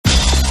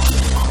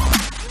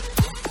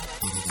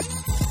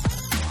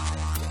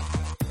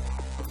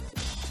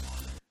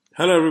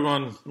Hello,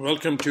 everyone.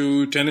 Welcome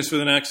to Tennis with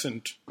an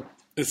Accent.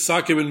 It's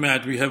Saqib and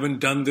Matt. We haven't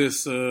done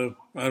this. I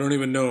don't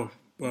even know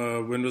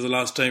when was the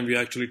last time we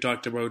actually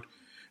talked about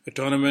a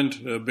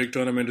tournament. A big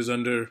tournament is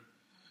under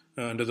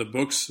the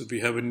books.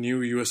 We have a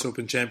new U.S.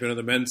 Open champion on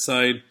the men's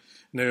side.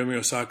 Naomi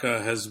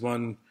Osaka has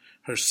won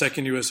her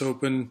second U.S.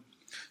 Open.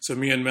 So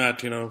me and Matt,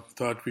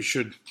 thought we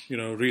should,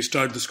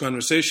 restart this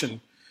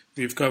conversation.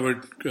 We've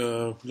covered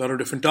a lot of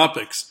different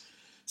topics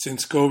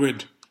since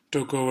COVID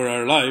took over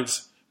our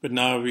lives. But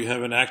now we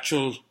have an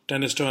actual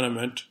tennis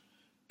tournament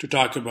to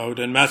talk about.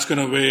 And Matt's going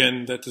to weigh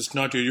in that it's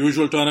not your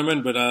usual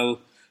tournament, but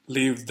I'll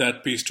leave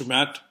that piece to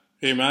Matt.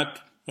 Hey, Matt,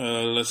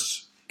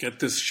 let's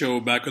get this show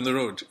back on the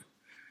road.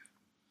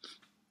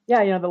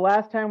 Yeah, the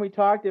last time we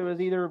talked, it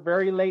was either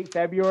very late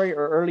February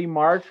or early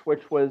March,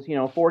 which was,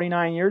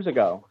 49 years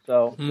ago.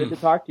 So good to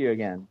talk to you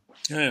again.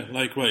 Yeah,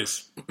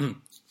 likewise.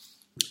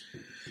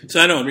 So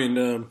I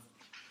know,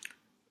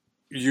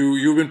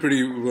 you've been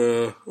pretty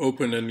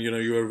open and,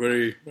 you are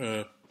very...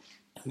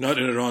 not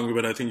in a wrong way,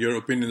 but I think your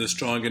opinion is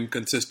strong and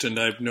consistent.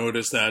 I've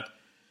noticed that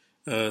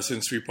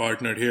since we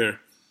partnered here.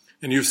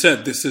 And you've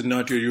said this is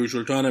not your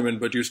usual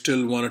tournament, but you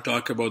still want to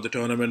talk about the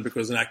tournament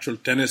because an actual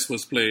tennis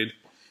was played.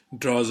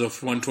 Draws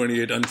of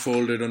 128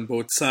 unfolded on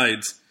both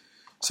sides.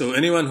 So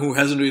anyone who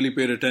hasn't really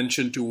paid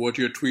attention to what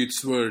your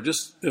tweets were,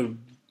 just a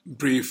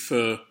brief,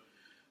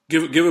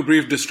 give a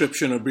brief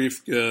description, a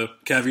brief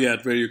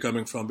caveat where you're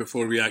coming from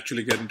before we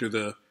actually get into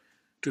the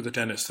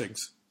tennis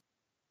things.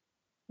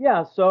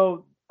 Yeah,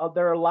 so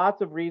there are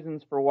lots of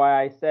reasons for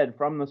why I said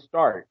from the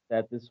start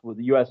that the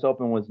U.S.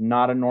 Open was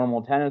not a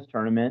normal tennis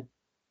tournament.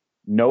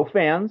 No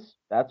fans,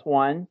 that's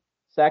one.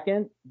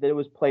 Second, that it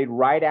was played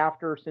right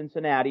after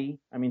Cincinnati.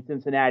 I mean,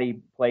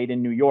 Cincinnati played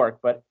in New York,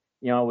 but,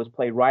 it was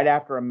played right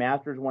after a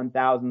Masters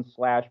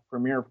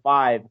 1000/Premier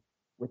 5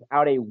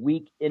 without a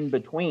week in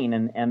between.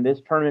 And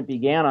this tournament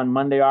began on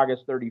Monday,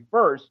 August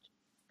 31st,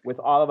 with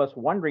all of us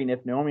wondering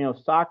if Naomi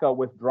Osaka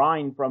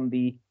withdrawing from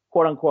the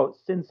quote-unquote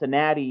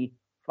Cincinnati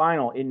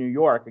final in New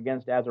York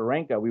against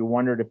Azarenka. We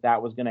wondered if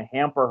that was going to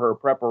hamper her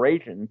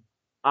preparation.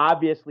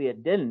 Obviously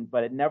it didn't,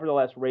 but it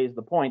nevertheless raised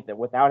the point that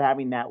without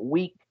having that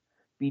week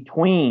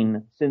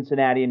between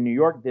Cincinnati and New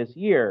York this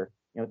year,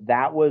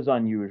 that was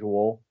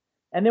unusual.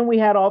 And then we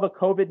had all the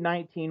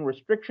COVID-19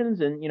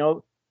 restrictions, and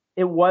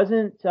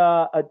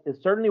it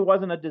certainly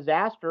wasn't a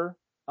disaster.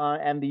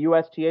 And the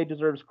USTA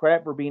deserves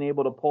credit for being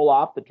able to pull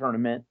off the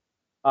tournament,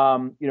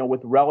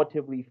 with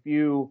relatively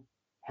few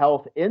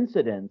health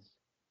incidents.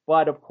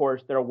 But of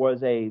course, there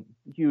was a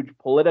huge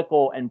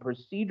political and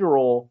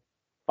procedural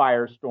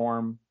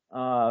firestorm,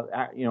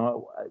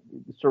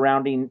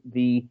 surrounding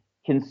the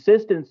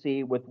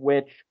consistency with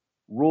which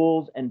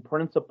rules and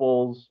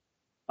principles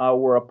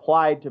were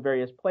applied to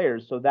various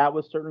players. So that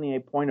was certainly a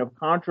point of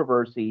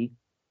controversy,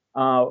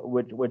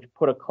 which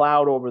put a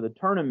cloud over the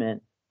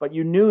tournament. But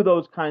you knew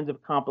those kinds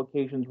of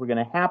complications were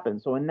going to happen.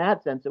 So in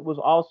that sense, it was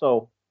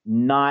also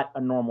not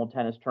a normal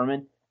tennis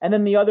tournament. And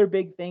then the other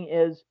big thing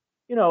is,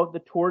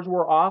 the tours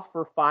were off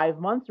for 5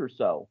 months or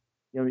so.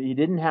 You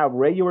didn't have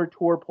regular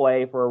tour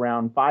play for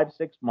around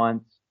 5-6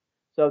 months.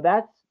 So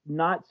that's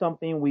not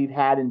something we've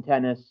had in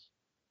tennis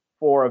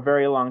for a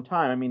very long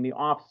time. I mean, the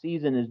off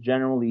season is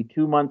generally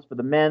 2 months for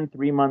the men,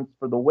 3 months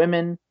for the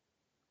women.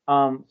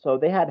 So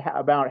they had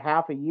about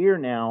half a year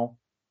now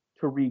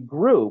to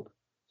regroup.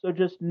 So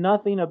just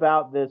nothing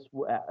about this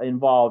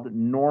involved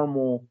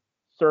normal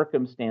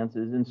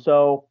circumstances. And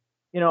so,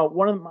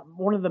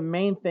 one of the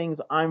main things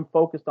I'm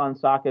focused on,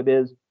 Saqib,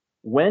 is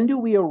when do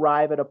we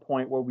arrive at a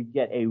point where we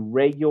get a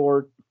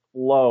regular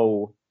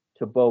flow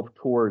to both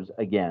tours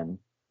again?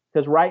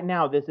 Because right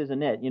now, this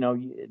isn't it.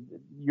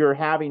 You're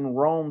having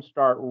Rome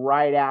start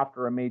right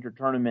after a major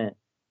tournament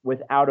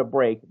without a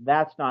break.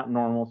 That's not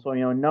normal. So,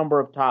 a number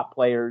of top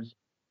players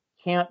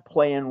can't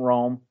play in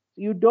Rome.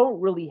 So you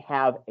don't really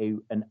have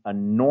a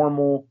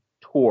normal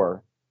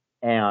tour.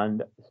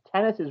 And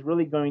tennis is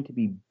really going to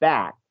be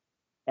back.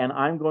 And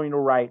I'm going to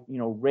write,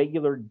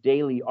 regular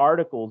daily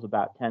articles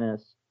about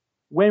tennis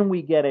when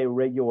we get a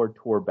regular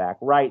tour back.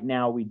 Right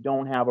now, we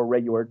don't have a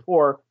regular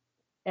tour.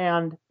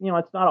 And,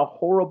 it's not a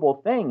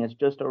horrible thing. It's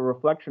just a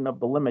reflection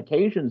of the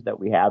limitations that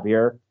we have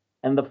here.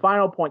 And the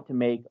final point to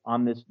make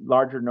on this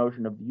larger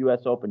notion of the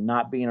U.S. Open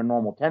not being a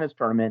normal tennis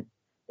tournament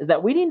is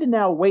that we need to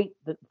now wait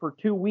for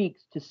 2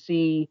 weeks to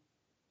see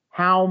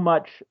how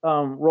much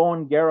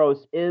Roland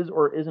Garros is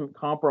or isn't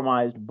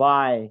compromised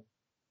by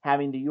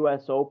having the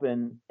U.S.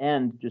 Open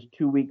end just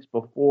 2 weeks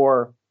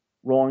before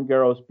Roland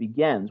Garros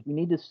begins. We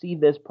need to see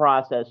this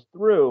process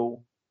through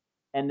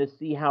and to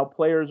see how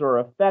players are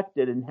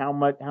affected and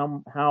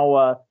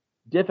how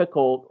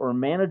difficult or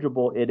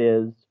manageable it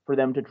is for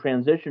them to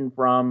transition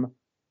from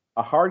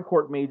a hard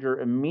court major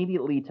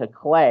immediately to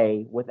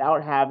clay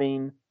without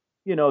having,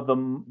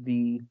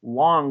 the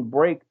long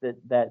break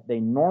that they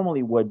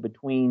normally would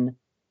between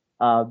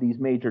these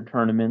major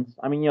tournaments.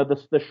 I mean,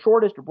 the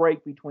shortest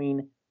break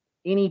between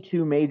any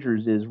two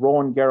majors is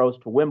Roland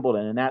Garros to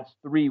Wimbledon, and that's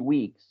 3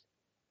 weeks.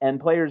 And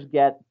players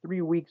get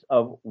 3 weeks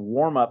of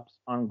warm-ups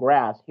on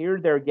grass. Here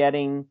they're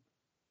getting,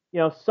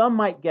 some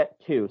might get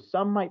two.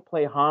 Some might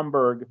play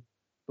Hamburg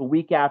the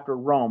week after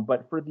Rome.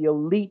 But for the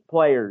elite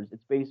players,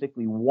 it's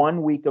basically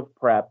 1 week of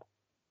prep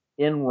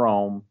in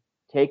Rome,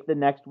 take the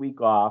next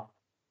week off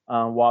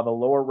while the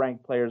lower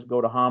ranked players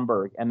go to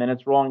Hamburg, and then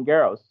it's Roland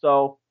Garros.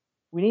 So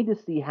we need to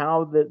see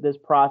how this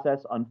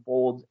process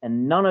unfolds,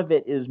 and none of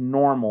it is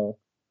normal.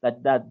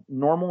 That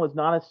normal is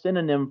not a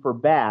synonym for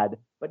bad,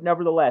 but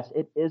nevertheless,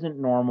 it isn't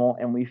normal,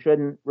 and we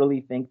shouldn't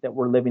really think that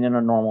we're living in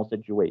a normal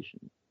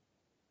situation.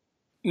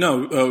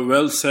 No,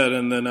 well said.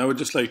 And then I would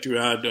just like to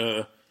add,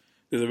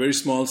 there's a very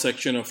small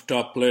section of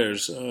top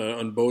players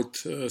on both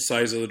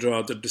sides of the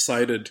draw that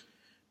decided,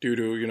 due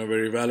to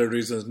very valid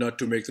reasons, not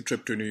to make the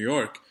trip to New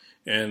York.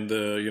 And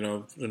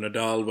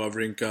Nadal,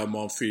 Wawrinka,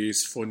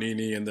 Monfils,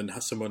 Fognini, and then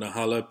Simona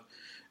Halep,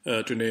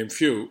 to name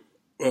few.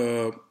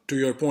 To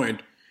your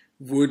point,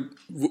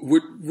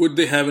 would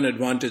they have an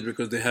advantage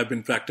because they have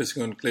been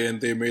practicing on clay and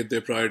they made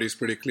their priorities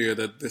pretty clear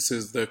that this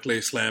is the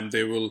clay slam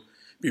they will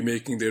be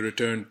making their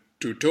return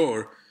to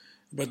tour?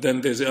 But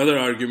then there's the other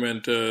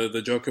argument,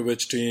 the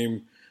Djokovic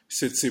team,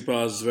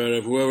 Tsitsipas,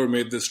 Zverev, whoever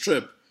made this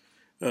trip,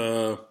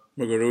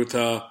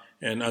 Muguruza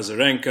and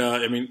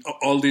Azarenka. I mean,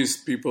 all these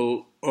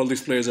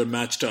players are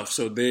match tough,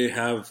 so they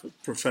have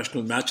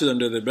professional matches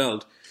under their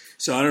belt.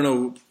 So I don't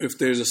know if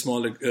there's a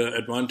small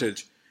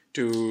advantage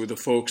to the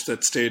folks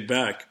that stayed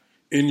back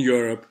in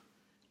Europe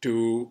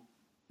to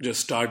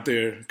just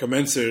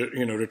commence their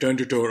return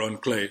to tour on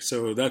clay.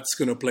 So that's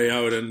going to play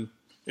out. And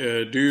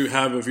do you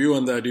have a view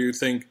on that? Do you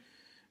think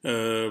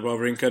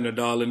Wawrinka,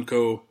 Nadal, and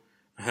co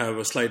have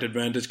a slight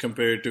advantage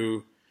compared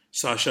to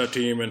Sasha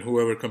team and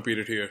whoever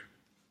competed here?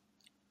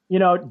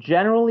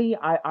 Generally,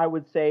 I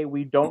would say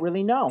we don't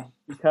really know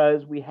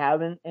because we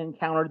haven't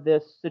encountered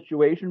this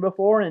situation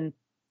before. And,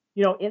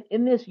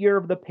 in this year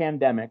of the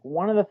pandemic,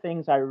 one of the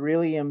things I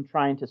really am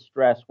trying to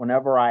stress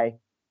whenever I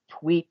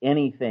tweet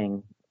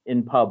anything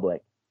in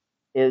public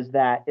is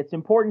that it's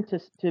important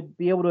to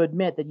be able to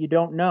admit that you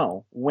don't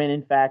know when,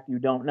 in fact, you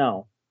don't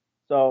know.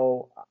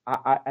 So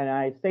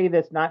I say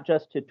this not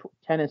just to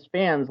tennis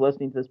fans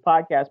listening to this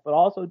podcast, but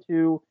also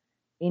to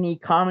any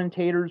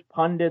commentators,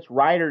 pundits,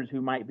 writers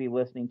who might be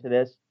listening to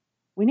this.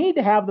 We need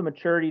to have the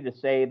maturity to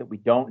say that we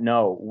don't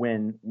know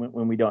when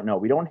we don't know.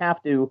 We don't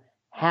have to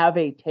have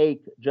a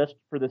take just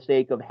for the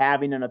sake of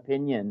having an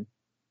opinion.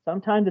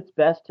 Sometimes it's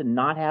best to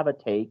not have a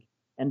take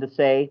and to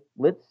say,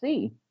 let's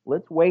see,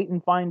 let's wait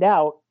and find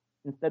out,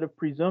 instead of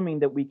presuming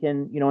that we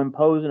can,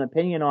 impose an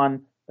opinion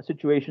on a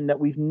situation that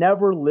we've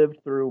never lived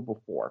through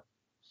before.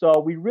 So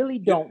we really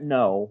don't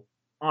know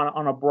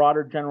on a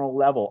broader general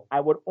level.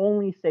 I would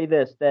only say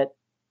this, that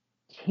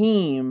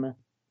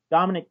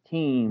Dominic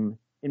Thiem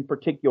in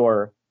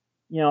particular,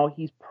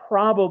 he's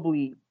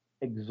probably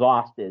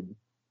exhausted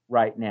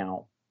right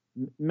now,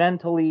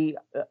 mentally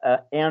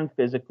and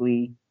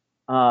physically.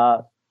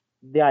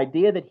 The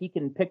idea that he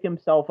can pick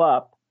himself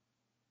up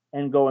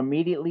and go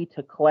immediately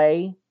to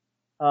clay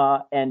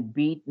and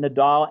beat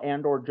Nadal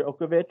and or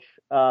Djokovic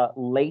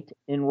late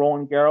in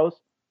Roland Garros,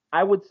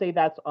 I would say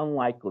that's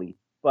unlikely.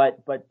 But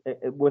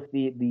with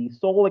the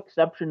sole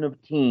exception of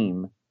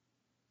Thiem,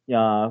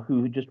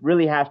 who just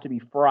really has to be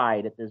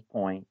fried at this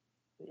point,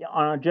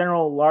 on a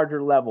general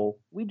larger level,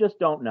 we just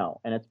don't know.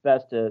 And it's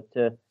best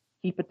to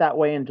keep it that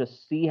way and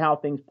just see how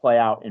things play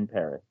out in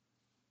Paris.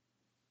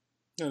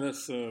 Yeah,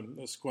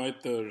 that's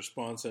quite the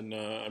response, and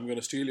I'm going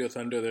to steal your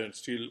thunder there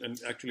and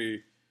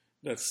actually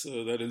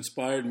that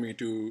inspired me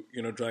to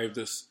drive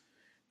this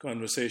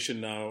conversation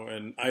now.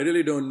 And I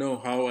really don't know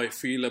how I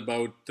feel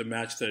about the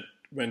match that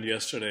went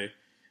yesterday.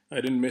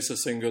 I didn't miss a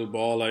single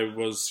ball. I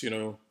was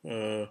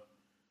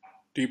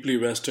deeply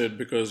vested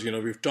because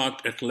we've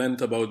talked at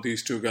length about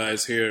these two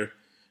guys here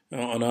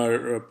on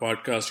our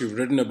podcast. You've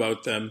written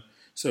about them.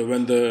 So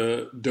when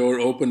the door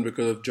opened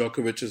because of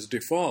Djokovic's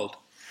default.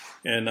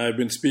 And I've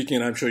been speaking,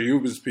 and I'm sure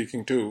you've been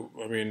speaking too.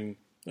 I mean,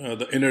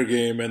 the inner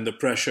game and the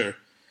pressure.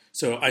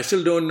 So I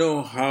still don't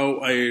know how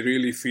I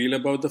really feel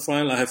about the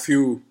final. I have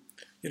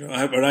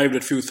I've arrived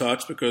at few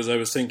thoughts because I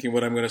was thinking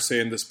what I'm going to say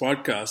in this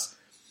podcast.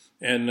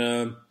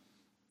 And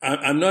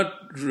I'm not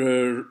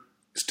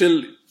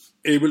still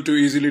able to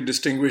easily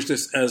distinguish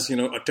this as,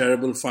 a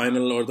terrible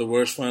final or the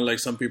worst final, like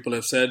some people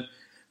have said.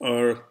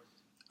 Or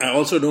I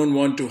also don't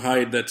want to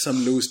hide that some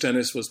loose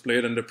tennis was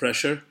played under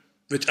pressure,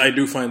 which I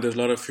do find there's a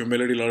lot of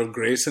humility, a lot of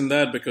grace in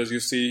that, because you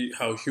see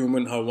how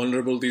human, how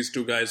vulnerable these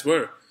two guys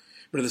were.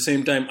 But at the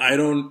same time,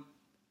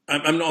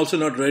 I'm also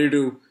not ready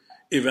to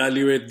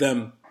evaluate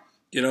them,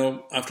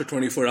 after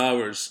 24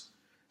 hours.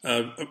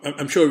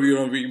 I'm sure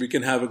we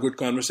can have a good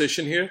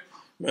conversation here,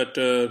 but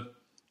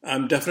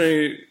I'm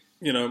definitely,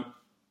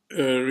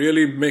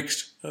 really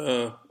mixed,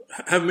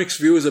 have mixed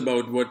views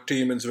about what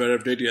Thiem and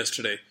Zverev did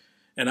yesterday.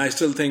 And I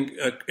still think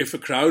if a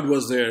crowd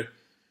was there,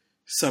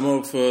 some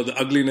of the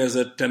ugliness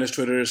that tennis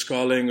Twitter is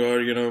calling, or,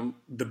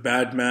 the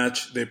bad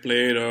match they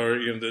played, or,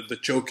 the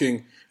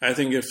choking. I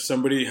think if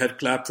somebody had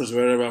clapped for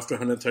Zverev after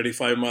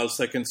 135 miles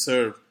second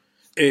serve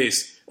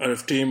ace, or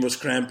if Thiem was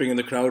cramping and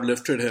the crowd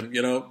lifted him,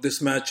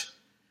 this match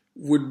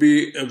would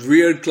be a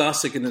weird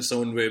classic in its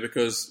own way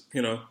because,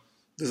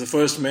 This is the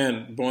first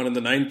man born in the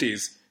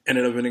 90s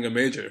ended up winning a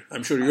major.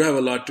 I'm sure you have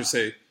a lot to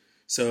say.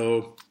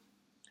 So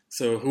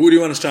who do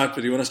you want to start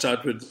with? You want to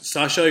start with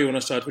Sasha? Or you want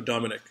to start with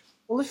Dominic?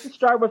 Well, let's just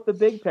start with the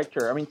big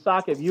picture. I mean,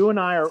 Saqib, you and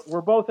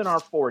we're both in our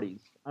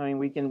 40s. I mean,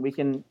 we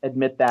can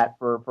admit that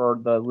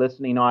for the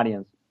listening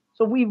audience.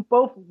 So we've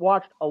both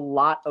watched a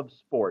lot of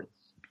sports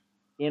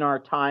in our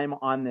time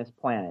on this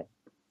planet.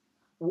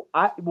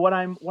 What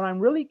I'm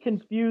really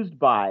confused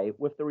by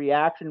with the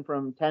reaction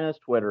from tennis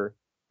Twitter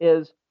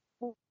is,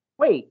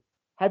 wait,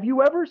 have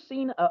you ever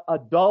seen a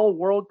dull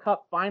World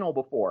Cup final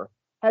before?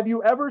 Have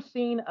you ever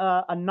seen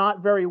a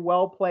not very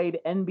well played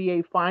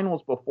NBA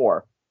finals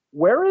before?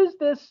 Where is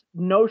this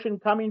notion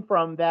coming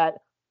from that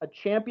a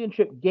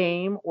championship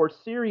game or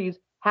series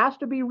has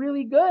to be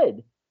really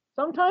good?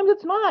 Sometimes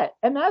it's not.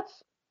 And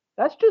that's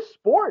just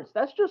sports.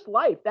 That's just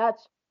life.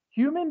 That's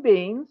human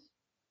beings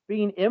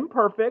being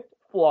imperfect,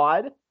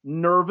 flawed,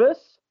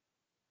 nervous,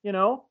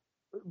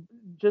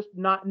 just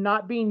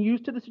not being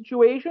used to the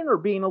situation or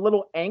being a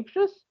little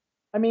anxious.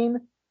 I mean,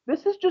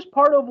 this is just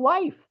part of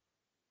life.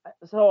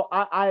 So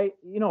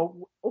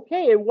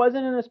okay, it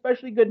wasn't an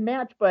especially good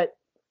match, but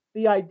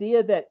the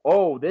idea that,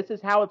 this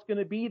is how it's going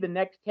to be the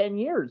next 10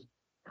 years.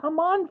 Come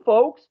on,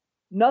 folks.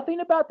 Nothing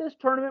about this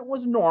tournament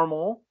was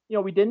normal.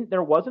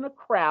 There wasn't a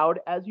crowd,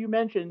 as you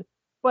mentioned,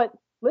 but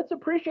let's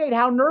appreciate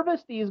how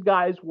nervous these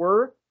guys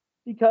were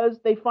because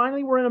they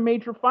finally were in a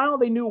major final.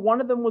 They knew one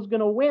of them was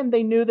going to win.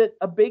 They knew that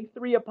a big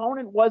three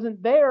opponent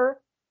wasn't there.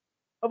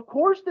 Of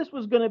course, this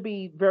was going to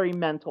be very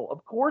mental.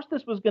 Of course,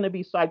 this was going to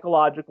be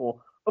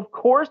psychological. Of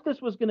course,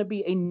 this was going to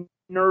be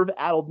a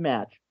nerve-addled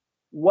match.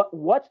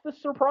 What's the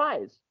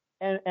surprise?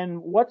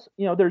 And what's,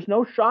 there's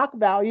no shock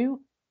value.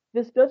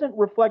 This doesn't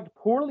reflect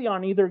poorly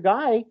on either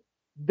guy.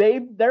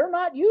 They're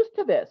not used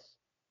to this.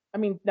 I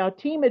mean, now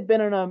Thiem had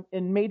been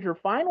in major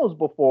finals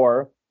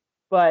before,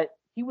 but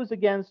he was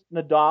against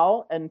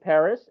Nadal in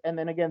Paris and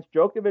then against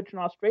Djokovic in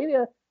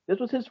Australia. This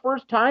was his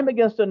first time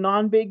against a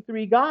non-big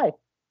three guy.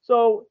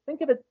 So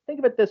think of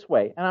it this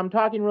way, and I'm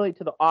talking really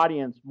to the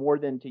audience more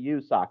than to you,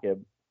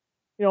 Saqib.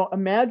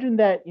 Imagine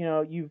that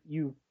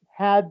you've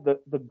had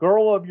the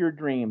girl of your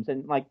dreams,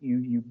 and like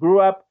you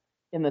grew up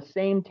in the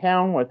same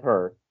town with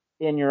her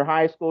in your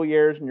high school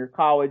years and your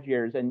college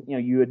years, and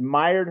you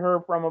admired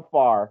her from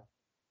afar,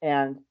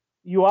 and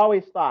you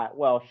always thought,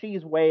 well,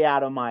 she's way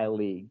out of my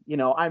league.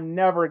 I'm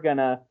never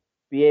gonna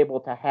be able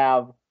to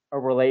have a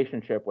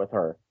relationship with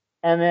her.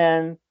 And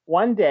then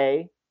one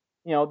day,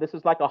 this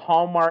is like a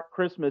Hallmark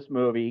Christmas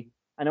movie.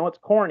 I know it's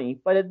corny,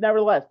 but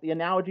nevertheless, the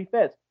analogy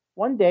fits.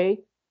 One day,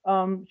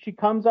 she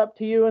comes up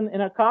to you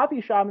in a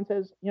coffee shop and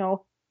says,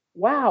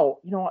 wow,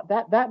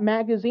 that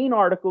magazine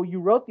article you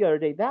wrote the other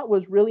day, that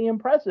was really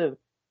impressive.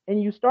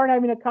 And you start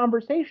having a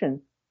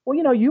conversation.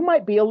 Well, you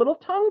might be a little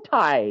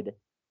tongue-tied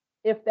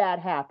if that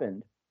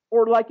happened.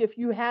 Or like if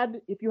you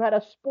had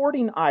a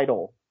sporting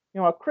idol,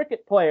 a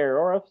cricket player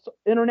or an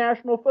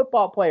international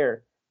football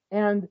player,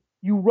 and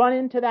you run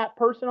into that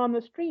person on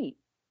the street,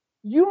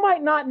 you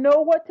might not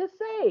know what to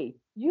say.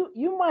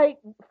 You might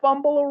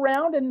fumble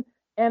around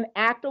and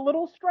act a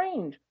little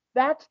strange.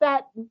 That's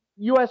that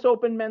U.S.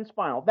 Open men's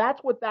final.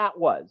 That's what that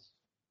was.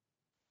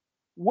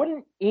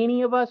 Wouldn't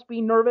any of us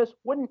be nervous?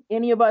 Wouldn't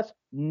any of us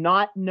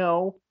not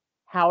know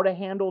how to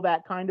handle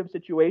that kind of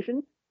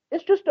situation?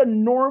 It's just a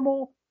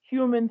normal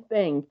human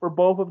thing for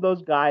both of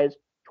those guys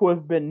to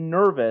have been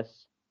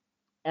nervous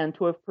and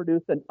to have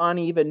produced an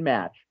uneven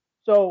match.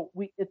 So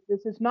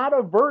this is not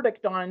a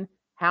verdict on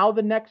how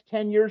the next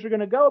 10 years are going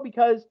to go,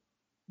 because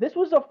this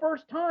was the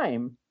first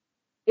time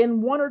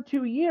in 1 or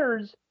 2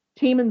 years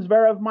Thiem and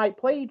Zverev might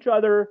play each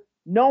other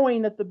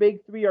knowing that the big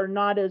three are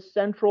not as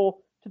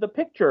central to the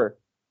picture.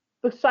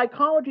 The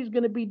psychology is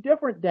going to be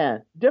different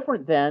then,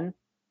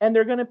 and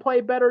they're going to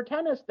play better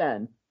tennis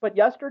then. But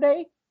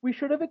yesterday, we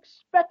should have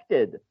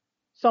expected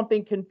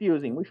something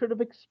confusing. We should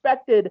have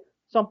expected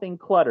something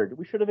cluttered.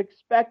 We should have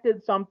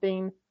expected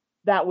something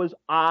that was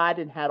odd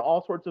and had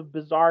all sorts of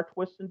bizarre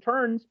twists and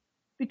turns,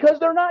 because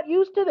they're not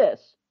used to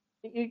this.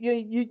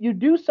 You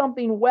do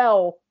something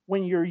well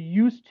when you're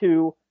used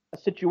to a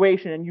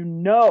situation and you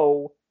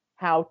know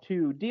how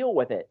to deal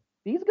with it.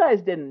 These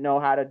guys didn't know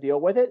how to deal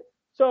with it.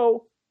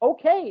 So,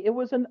 okay, it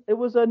was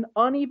an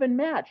uneven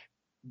match.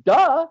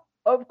 Duh,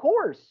 of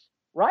course,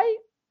 right?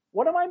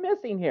 What am I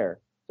missing here?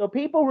 So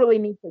people really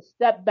need to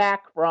step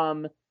back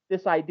from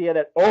this idea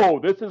that,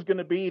 this is going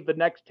to be the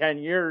next 10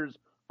 years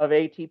of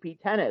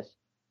ATP tennis.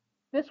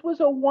 This was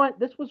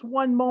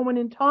one moment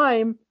in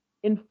time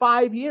in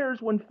 5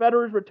 years when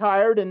Federer's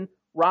retired and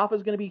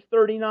Rafa's going to be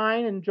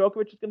 39 and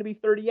Djokovic is going to be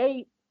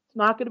 38. It's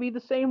not going to be the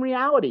same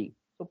reality.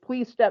 So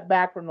please step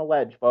back from the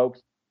ledge,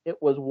 folks. It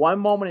was one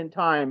moment in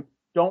time.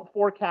 Don't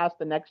forecast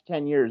the next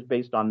 10 years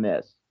based on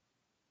this.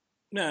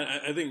 No,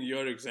 I think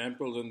your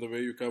examples and the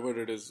way you covered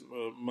it is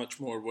much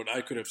more what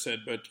I could have said,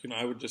 but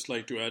I would just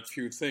like to add a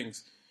few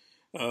things.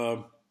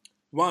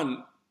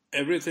 One,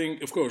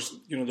 everything, of course,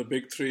 the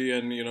big three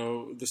and,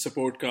 the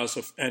support cast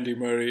of Andy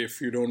Murray, if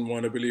you don't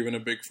want to believe in a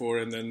big four,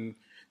 and then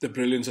the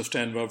brilliance of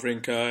Stan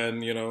Wawrinka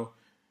and,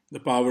 the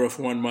power of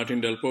Juan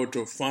Martin Del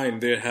Potro, fine,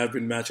 there have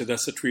been matches.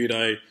 That's the tweet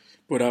I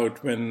put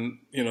out when,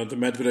 the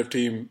Medvedev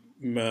team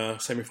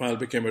semifinal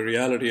became a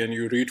reality, and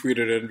you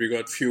retweeted it, and we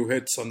got few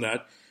hits on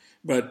that.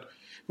 But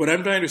what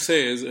I'm trying to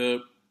say is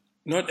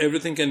not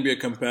everything can be a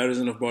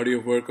comparison of body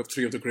of work of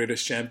three of the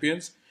greatest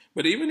champions.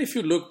 But even if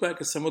you look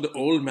back at some of the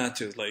old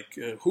matches, like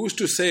who's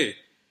to say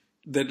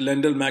that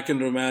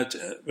Lendl-McEnroe match,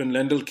 when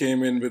Lendl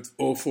came in with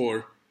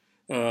 0-4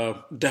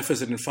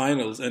 deficit in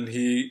finals, and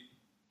he,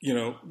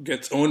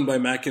 gets owned by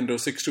McEnroe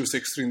 6-2,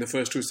 6-3 in the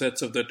first two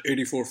sets of that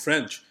 84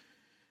 French.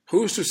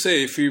 Who's to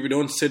say, if we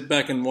don't sit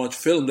back and watch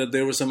film, that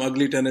there was some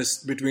ugly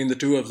tennis between the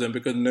two of them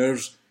because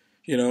nerves,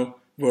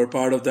 were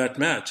part of that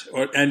match?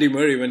 Or Andy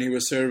Murray, when he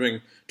was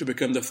serving to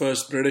become the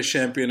first British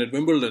champion at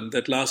Wimbledon,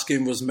 that last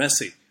game was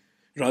messy.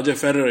 Roger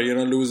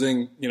Federer,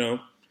 losing,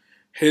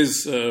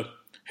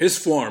 his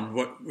form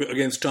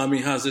against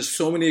Tommy Haas. There's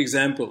so many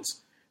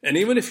examples. And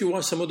even if you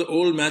watch some of the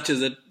old matches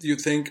that you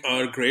think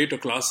are great or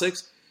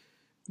classics,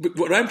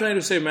 what I'm trying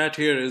to say, Matt,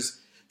 here is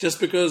just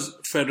because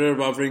Federer,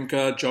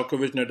 Wawrinka,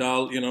 Djokovic,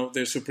 Nadal,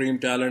 their supreme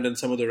talent and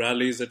some of the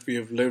rallies that we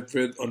have lived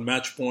with on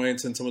match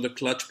points and some of the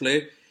clutch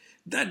play,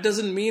 that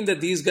doesn't mean that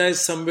these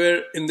guys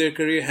somewhere in their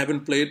career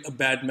haven't played a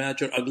bad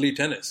match or ugly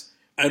tennis.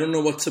 I don't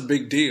know what's a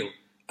big deal.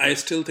 I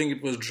still think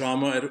it was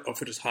drama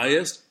of its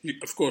highest.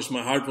 Of course,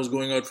 my heart was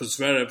going out for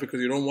Zverev because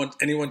you don't want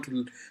anyone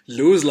to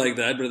lose like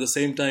that. But at the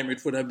same time,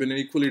 it would have been an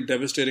equally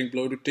devastating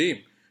blow to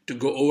Thiem to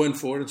go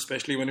 0-4,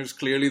 especially when he was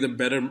clearly the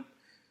better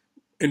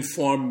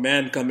informed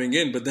man coming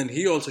in. But then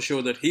he also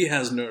showed that he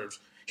has nerves.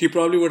 He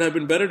probably would have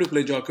been better to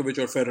play Djokovic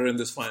or Federer in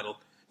this final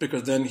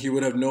because then he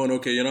would have known,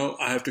 okay,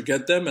 I have to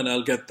get them and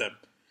I'll get them.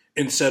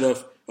 Instead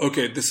of,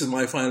 okay, this is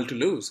my final to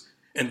lose.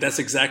 And that's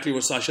exactly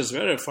what Sasha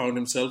Zverev found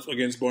himself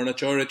against Borna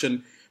Coric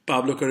and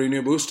Pablo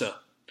Carreño Busta.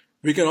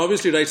 We can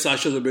obviously write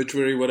Sasha's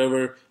obituary,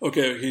 whatever.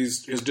 Okay,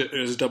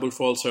 his double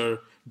faults are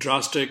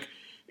drastic.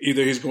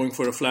 Either he's going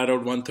for a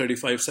flat-out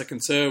 135-second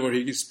serve or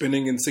he's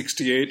spinning in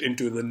 68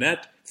 into the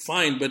net.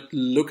 Fine, but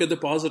look at the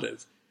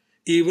positives.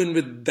 Even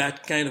with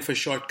that kind of a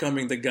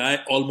shortcoming, the guy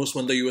almost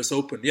won the US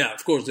Open. Yeah,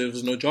 of course, there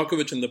was no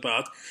Djokovic in the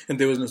path, and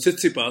there was no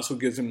Tsitsipas who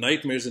gives him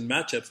nightmares in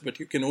matchups, but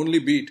you can only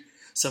beat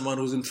someone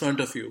who's in front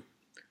of you.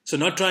 So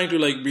not trying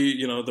to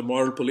be, the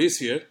moral police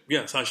here.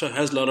 Yeah, Sasha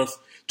has a lot of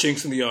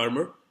chinks in the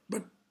armor,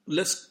 but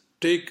let's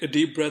take a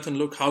deep breath and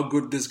look how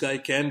good this guy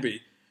can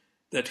be,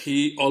 that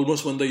he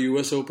almost won the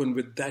US Open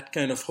with that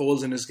kind of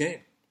holes in his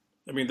game.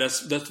 I mean,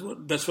 that's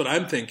what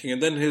I'm thinking.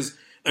 And then his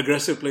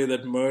aggressive play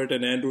that Mert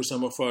and Andrew,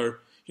 some of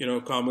our,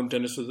 common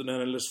tennis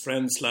analyst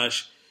friends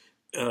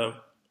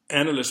 /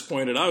 analysts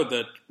pointed out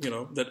that,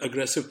 that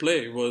aggressive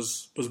play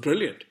was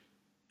brilliant.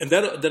 And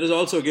that is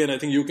also, again, I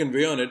think you can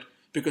weigh on it,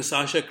 because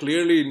Sasha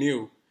clearly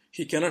knew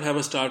he cannot have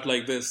a start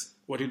like this,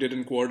 what he did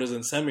in quarters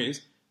and semis.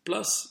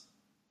 Plus,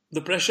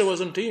 the pressure was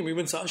on Thiem.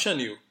 Even Sasha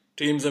knew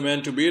Thiem's the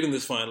man to beat in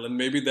this final, and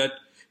maybe that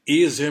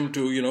eased him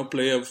to,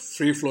 play a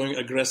free-flowing,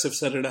 aggressive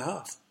set and a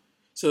half.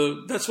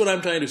 So that's what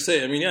I'm trying to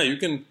say. I mean, yeah,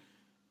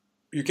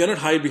 you cannot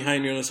hide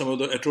behind, some of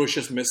the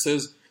atrocious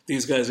misses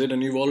these guys did,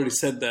 and you've already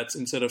said that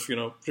instead of,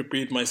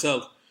 repeat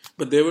myself.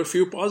 But there were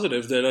few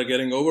positives that are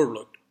getting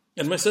overlooked.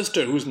 And my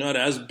sister, who's not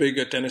as big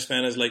a tennis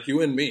fan as like you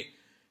and me,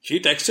 she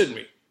texted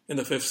me in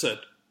the fifth set.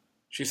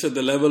 She said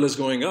the level is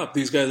going up.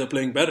 These guys are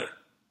playing better.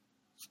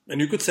 And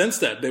you could sense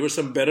that. There were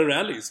some better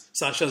rallies.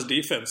 Sasha's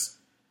defense,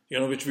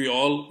 which we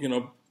all,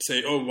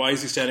 say, oh, why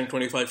is he standing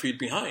 25 feet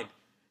behind?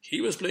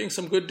 He was playing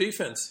some good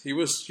defense. He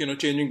was,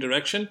 changing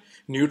direction,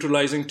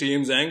 neutralizing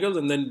Thiem's angles,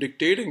 and then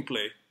dictating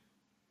play.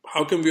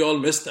 How can we all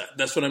miss that?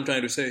 That's what I'm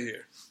trying to say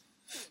here.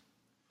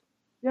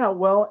 Yeah,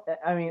 well,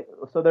 I mean,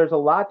 so there's a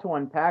lot to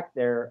unpack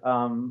there.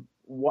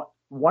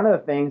 One of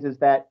the things is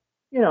that,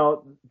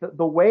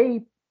 the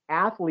way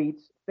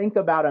athletes think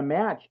about a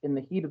match in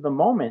the heat of the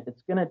moment,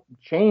 it's going to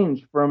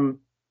change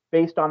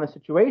based on the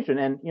situation.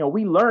 And,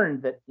 we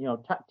learned that,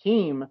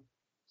 Thiem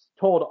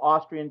told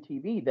Austrian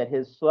TV that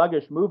his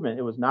sluggish movement,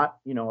 it was not,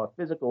 a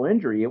physical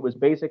injury. It was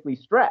basically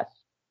stress.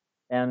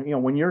 And,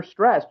 when you're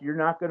stressed, you're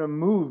not going to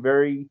move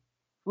very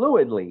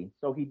fluidly.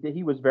 So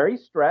he was very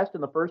stressed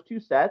in the first two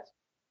sets.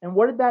 And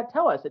what did that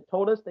tell us? It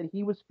told us that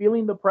he was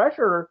feeling the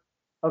pressure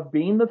of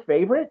being the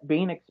favorite,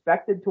 being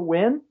expected to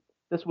win.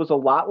 This was a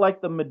lot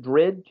like the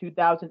Madrid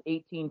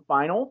 2018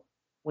 final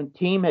when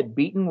Thiem had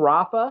beaten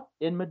Rafa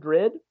in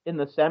Madrid in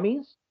the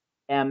semis.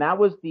 And that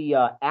was the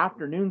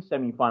afternoon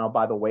semifinal,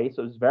 by the way.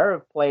 So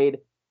Zverev played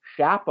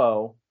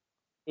Shapo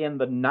in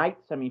the night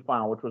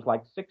semifinal, which was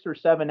like 6 or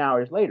 7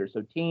 hours later.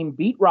 So Thiem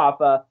beat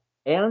Rafa,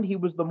 and he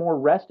was the more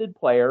rested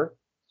player.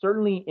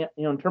 Certainly,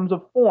 in terms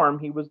of form,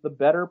 he was the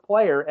better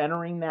player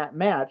entering that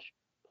match.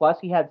 Plus,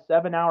 he had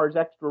 7 hours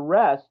extra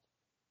rest.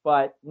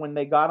 But when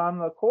they got on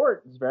the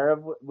court,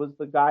 Zverev was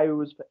the guy who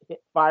was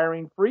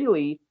firing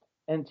freely,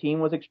 and Thiem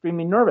was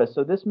extremely nervous.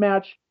 So this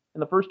match in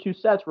the first two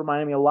sets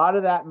reminded me a lot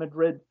of that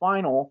Madrid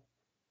final.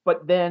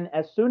 But then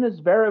as soon as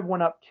Zverev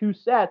went up 2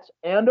 sets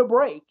and a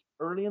break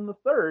early in the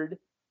third,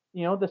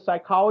 the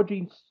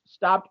psychology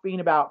stopped being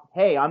about,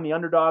 hey, I'm the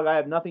underdog. I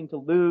have nothing to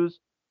lose.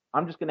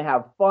 I'm just going to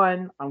have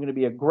fun. I'm going to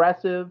be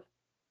aggressive.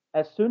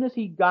 as soon as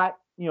he got,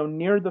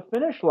 near the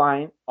finish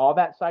line, all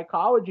that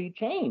psychology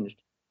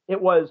changed. It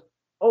was,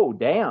 oh,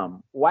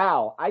 damn,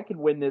 wow, I could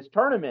win this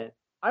tournament.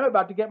 I'm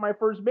about to get my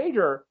first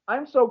major.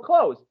 I'm so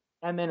close.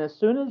 And then as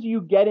soon as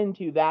you get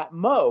into that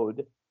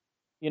mode,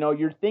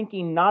 you're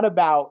thinking not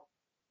about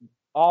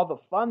all the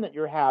fun that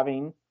you're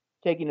having,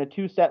 taking a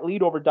 2-set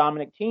lead over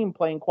Dominic Thiem,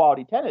 playing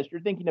quality tennis.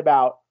 You're thinking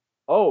about,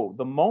 oh,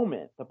 the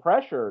moment, the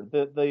pressure,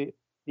 the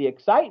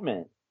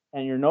excitement.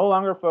 And you're no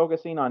longer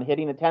focusing on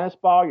hitting a tennis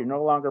ball. You're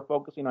no longer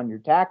focusing on your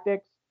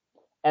tactics.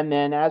 And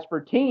then as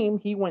for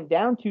Thiem, he went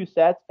down 2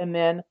 sets, and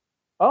then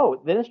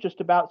it's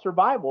just about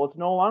survival. It's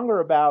no longer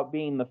about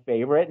being the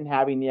favorite and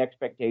having the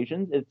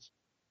expectations. It's,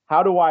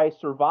 how do I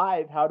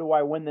survive? How do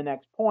I win the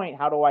next point?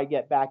 How do I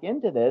get back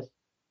into this?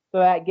 So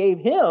that gave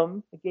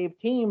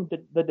Thiem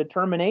the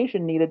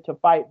determination needed to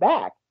fight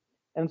back.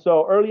 And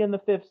so early in the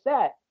 5th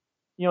set,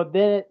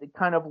 then it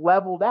kind of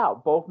leveled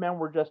out. Both men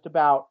were just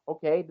about,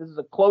 okay, this is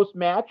a close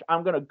match.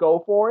 I'm going to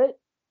go for it.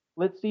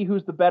 Let's see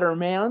who's the better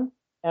man.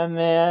 And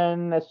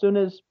then as soon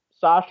as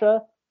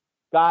Sasha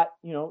got,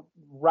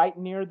 right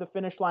near the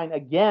finish line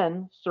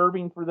again,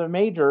 serving for the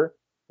major,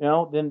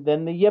 then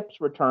the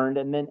yips returned,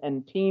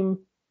 and Thiem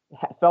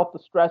felt the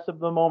stress of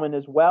the moment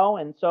as well.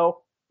 And so,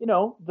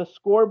 the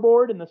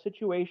scoreboard and the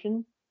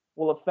situation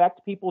will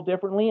affect people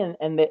differently,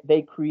 and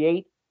they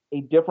create a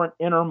different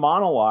inner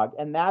monologue.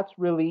 And that's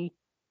really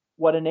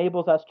what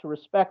enables us to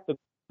respect the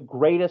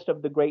greatest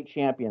of the great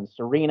champions: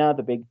 Serena,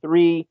 the big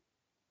three,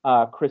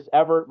 Chris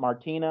Evert,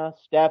 Martina,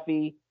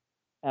 Steffi,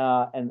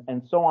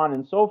 and so on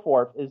and so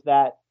forth, is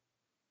that,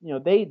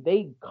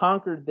 they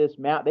conquered this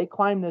mountain, they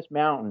climbed this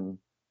mountain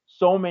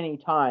so many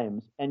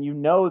times, and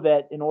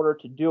that in order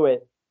to do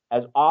it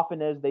as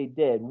often as they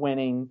did,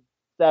 winning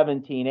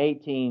 17,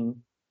 18,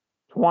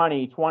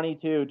 20,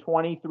 22,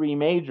 23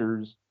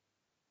 majors,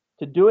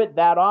 to do it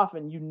that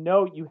often,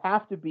 you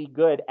have to be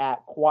good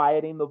at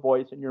quieting the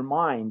voice in your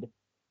mind.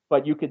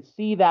 But you could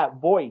see that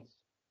voice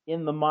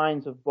in the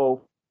minds of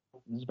both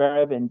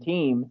Zverev and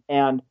Thiem.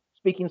 And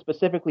speaking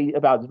specifically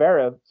about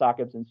Zverev,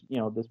 Saqib, since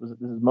this is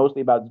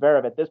mostly about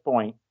Zverev at this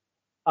point,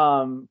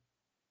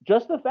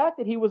 just the fact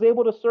that he was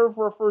able to serve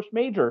for a first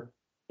major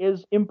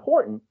is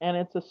important, and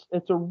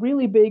it's a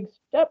really big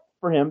step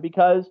for him,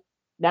 because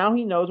now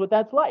he knows what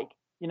that's like.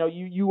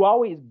 You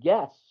always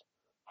guess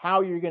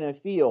how you're going to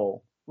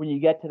feel when you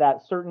get to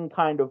that certain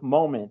kind of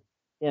moment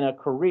in a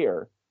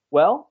career.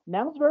 Well,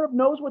 now Zverev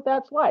knows what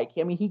that's like.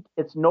 I mean,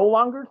 it's no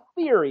longer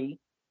theory,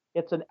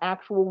 it's an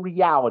actual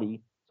reality.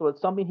 So it's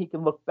something he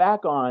can look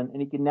back on,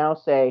 and he can now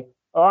say,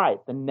 all right,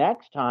 the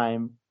next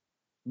time,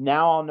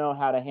 now I'll know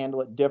how to handle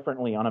it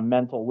differently on a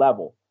mental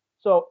level.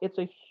 So it's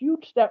a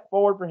huge step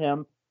forward for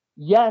him.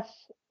 Yes,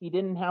 he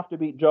didn't have to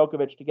beat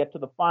Djokovic to get to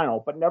the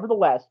final, but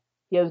nevertheless,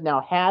 he has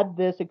now had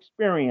this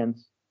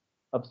experience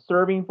of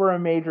serving for a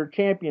major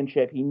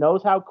championship. He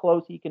knows how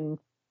close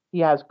he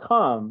has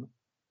come.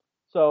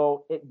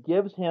 So it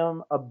gives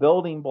him a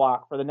building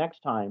block for the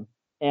next time.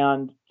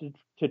 And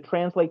to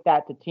translate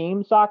that to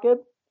Thiem, Saqib,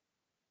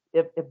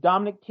 if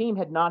Dominic Thiem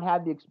had not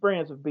had the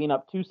experience of being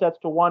up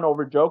 2-1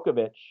 over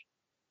Djokovic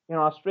in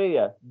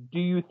Australia, do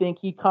you think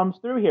he comes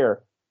through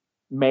here?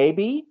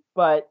 Maybe,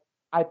 but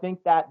I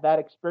think that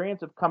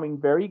experience of coming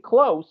very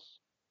close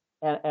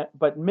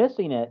but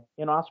missing it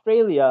in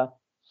Australia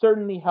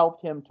certainly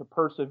helped him to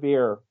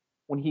persevere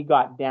when he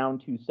got down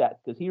 2 sets,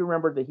 because he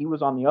remembered that he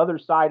was on the other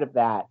side of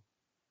that.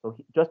 So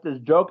just as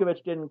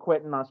Djokovic didn't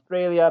quit in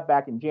Australia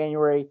back in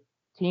January,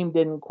 Thiem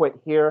didn't quit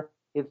here.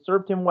 It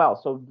served him well.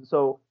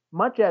 So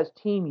much as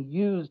Thiem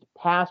used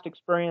past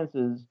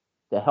experiences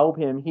to help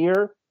him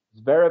here,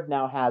 Zverev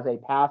now has a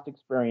past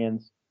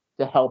experience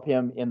to help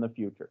him in the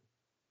future.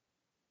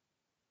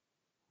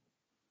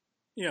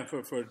 Yeah,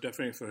 for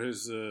definitely for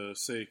his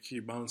sake, he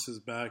bounces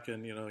back,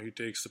 and he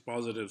takes the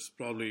positives.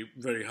 Probably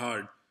very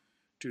hard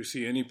to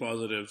see any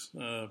positives,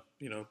 in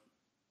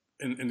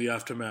the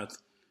aftermath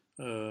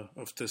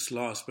of this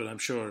loss. But I'm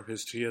sure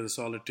he has a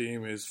solid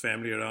team, his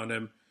family around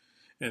him,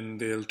 and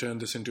they'll turn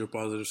this into a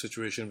positive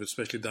situation, with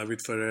especially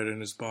David Ferrer in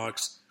his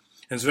box.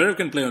 And Zverev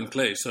can play on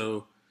clay,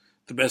 so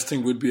the best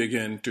thing would be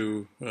again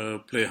to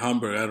play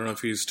Hamburg. I don't know if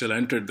he's still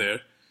entered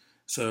there,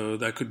 so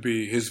that could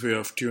be his way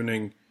of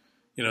tuning.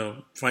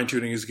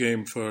 Fine-tuning his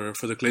game for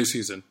the clay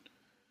season.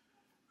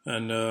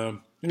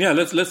 And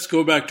let's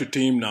go back to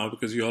Thiem now,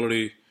 because you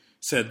already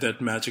said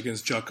that match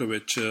against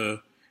Djokovic.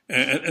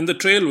 And the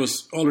trail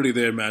was already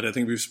there, Matt. I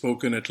think we've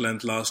spoken at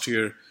length last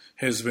year,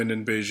 his win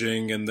in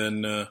Beijing, and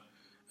then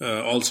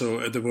also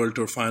at the World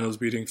Tour Finals,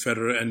 beating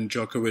Federer and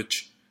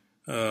Djokovic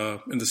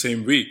in the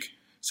same week.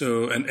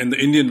 So, and the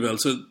Indian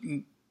Wells. So,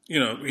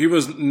 he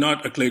was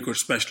not a clay court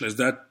specialist.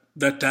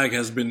 That tag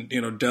has been,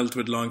 dealt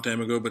with a long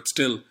time ago, but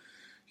still,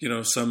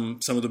 some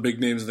of the big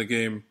names in the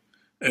game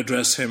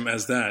address him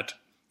as that.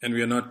 And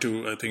we are not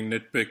to, I think,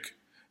 nitpick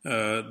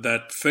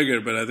that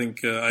figure. But I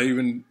think I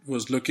even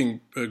was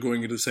looking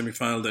going into the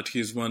semifinal that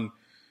he's won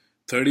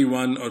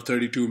 31 or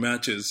 32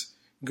 matches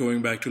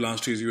going back to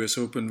last year's US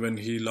Open, when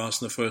he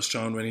lost in the first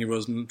round, when he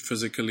wasn't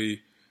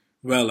physically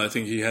well. I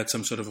think he had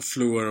some sort of a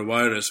flu or a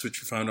virus,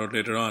 which we found out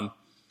later on.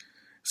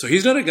 So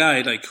he's not a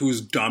guy like who's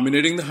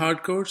dominating the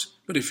hard courts,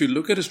 but if you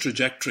look at his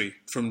trajectory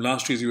from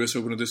last year's US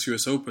Open to this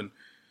US Open,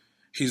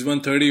 he's won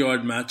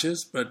 30-odd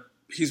matches, but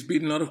he's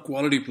beaten a lot of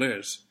quality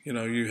players.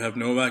 You have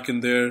Novak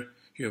in there,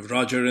 you have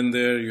Roger in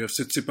there, you have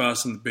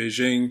Tsitsipas in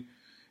Beijing,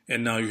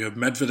 and now you have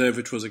Medvedev,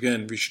 which was,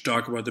 again, we should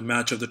talk about the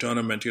match of the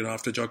tournament.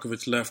 After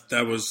Djokovic left,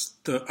 that was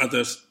the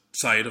other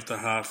side of the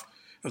half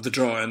of the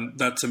draw, and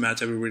that's a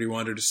match everybody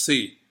wanted to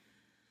see.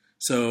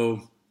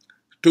 So,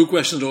 two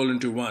questions rolled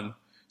into one.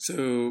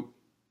 So,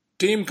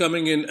 Thiem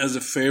coming in as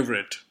a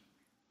favorite,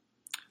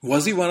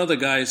 was he one of the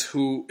guys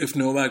who, if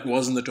Novak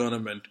was in the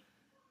tournament,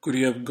 could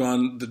he have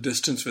gone the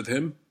distance with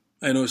him?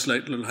 I know it's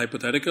like a little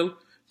hypothetical,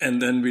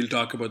 and then we'll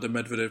talk about the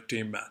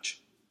Medvedev-Thiem match.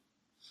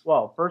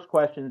 Well, first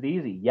question is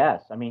easy.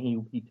 Yes. I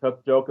mean, he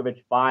took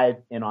Djokovic 5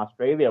 in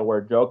Australia,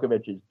 where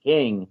Djokovic is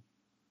king.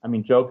 I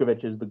mean,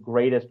 Djokovic is the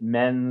greatest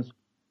men's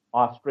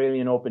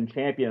Australian Open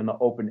champion in the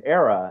Open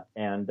era,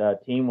 and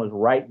Thiem was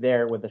right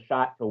there with a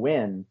shot to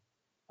win.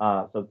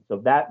 So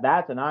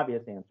that's an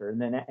obvious answer.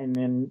 And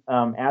then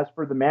as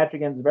for the match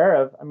against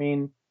Zverev,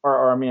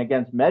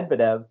 against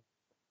Medvedev,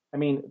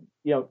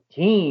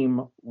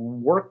 Thiem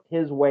worked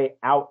his way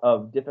out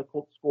of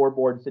difficult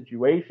scoreboard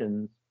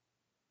situations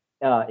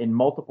in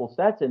multiple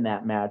sets in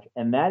that match,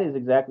 and that is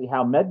exactly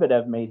how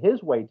Medvedev made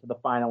his way to the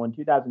final in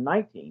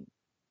 2019.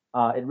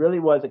 It really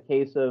was a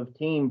case of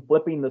Thiem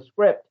flipping the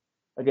script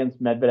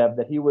against Medvedev,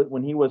 that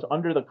when he was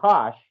under the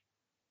cosh,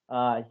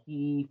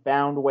 he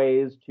found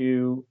ways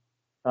to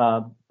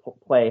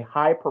play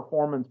high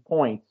performance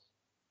points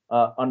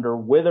under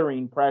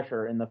withering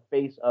pressure in the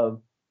face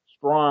of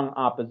strong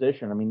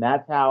opposition. I mean,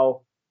 that's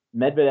how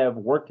Medvedev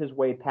worked his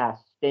way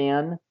past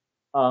Stan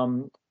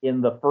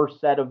in the first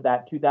set of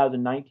that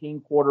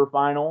 2019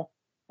 quarterfinal,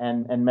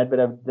 and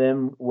Medvedev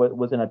then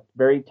was in a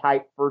very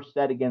tight first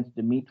set against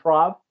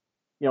Dimitrov,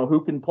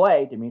 who can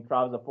play.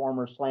 Dimitrov is a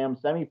former Slam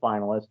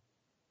semifinalist.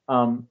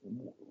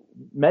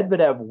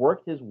 Medvedev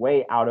worked his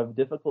way out of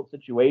difficult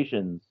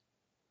situations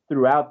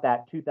throughout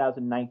that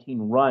 2019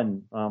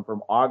 run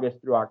from August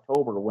through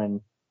October,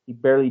 when he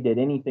barely did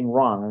anything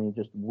wrong. I mean,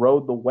 he just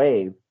rode the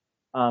wave.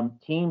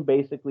 Thiem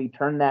basically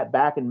turned that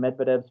back in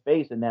Medvedev's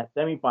face in that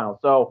semifinal.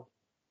 So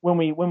when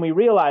we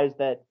realize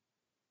that,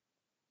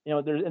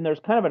 there's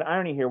kind of an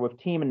irony here with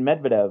Thiem and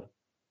Medvedev.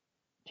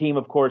 Thiem,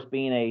 of course,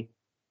 being a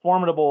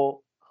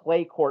formidable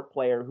clay court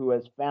player who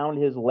has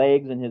found his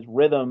legs and his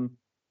rhythm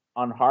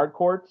on hard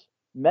courts.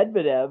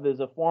 Medvedev is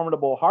a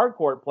formidable hard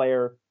court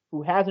player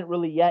who hasn't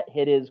really yet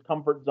hit his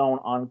comfort zone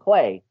on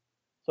clay.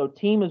 So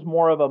Thiem is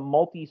more of a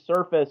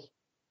multi-surface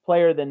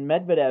player than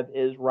Medvedev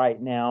is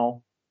right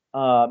now.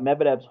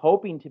 Medvedev's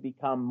hoping to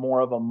become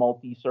more of a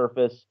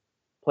multi-surface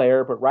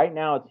player, but right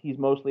now he's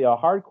mostly a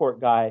hard court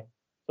guy.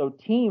 So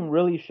Thiem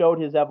really showed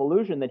his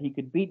evolution, that he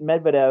could beat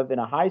Medvedev in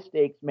a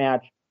high-stakes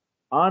match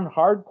on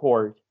hard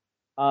court.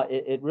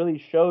 It really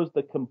shows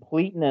the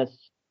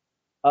completeness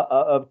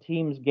of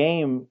Thiem's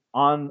game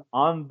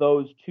on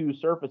those two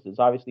surfaces.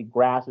 Obviously,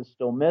 grass is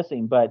still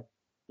missing, but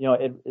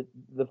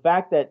the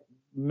fact that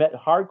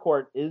hard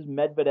court is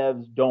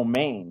Medvedev's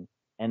domain,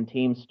 and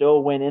Thiem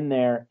still went in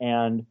there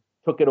and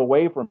took it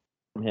away from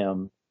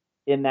him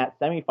in that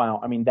semifinal.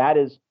 I mean,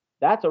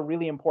 that's a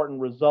really important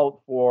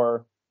result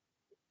for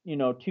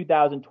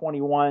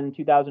 2021,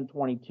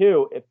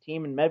 2022. If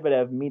Thiem and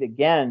Medvedev meet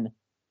again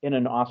in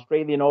an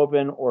Australian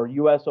Open or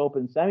US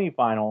Open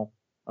semifinal,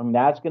 I mean,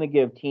 that's going to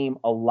give Thiem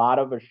a lot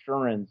of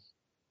assurance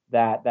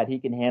that he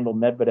can handle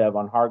Medvedev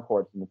on hard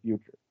courts in the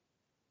future.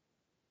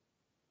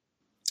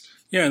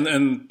 Yeah,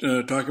 and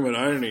talking about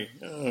irony,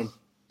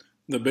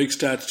 the big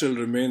stat still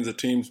remains the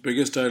Thiem's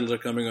biggest titles are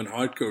coming on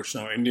hard courts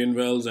now. Indian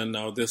Wells and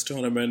now this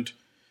tournament,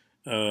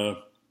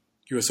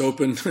 US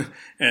Open,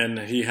 and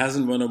he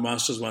hasn't won a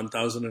Masters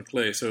 1000 in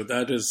clay. So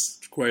that is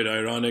quite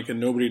ironic, and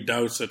nobody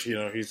doubts that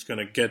he's going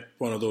to get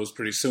one of those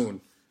pretty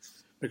soon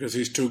because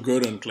he's too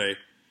good on clay.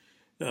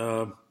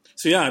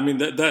 So yeah, I mean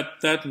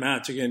that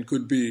match again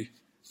could be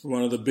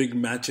one of the big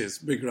matches,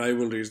 big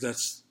rivalries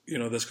that's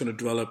going to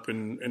develop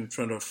in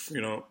front of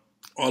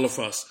all of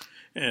us.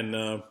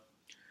 And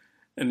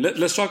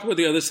let's talk about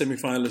the other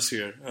semifinalists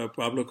here.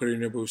 Pablo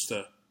Carreño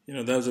Busta.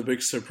 That was a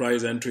big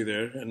surprise entry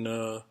there, and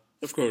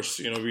of course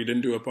we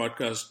didn't do a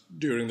podcast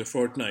during the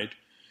fortnight,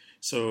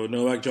 so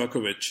Novak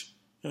Djokovic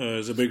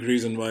is a big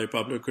reason why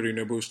Pablo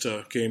Carreño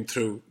Busta came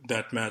through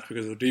that match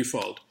because of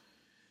default.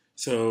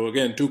 So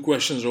again, two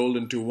questions rolled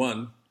into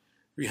one.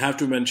 We have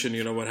to mention,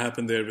 what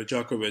happened there with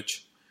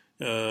Djokovic.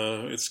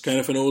 It's kind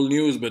of an old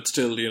news, but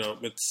still,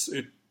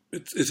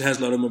 it has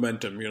a lot of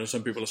momentum.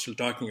 Some people are still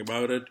talking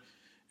about it.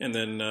 And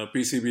then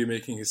PCB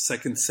making his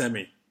second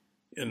semi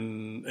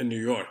in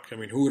New York. I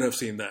mean, who would have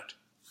seen that?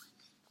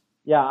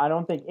 Yeah, I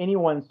don't think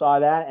anyone saw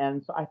that.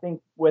 And so I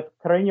think with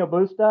Carreño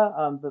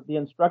Busta, the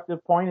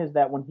instructive point is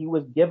that when he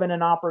was given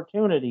an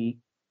opportunity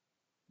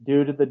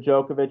due to the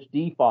Djokovic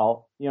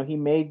default, he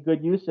made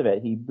good use of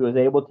it. He was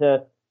able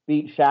to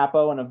beat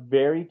Shapo in a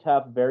very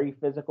tough, very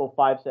physical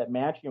 5-set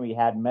match. He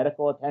had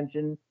medical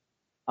attention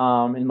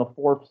In the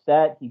fourth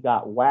set, he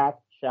got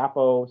whacked.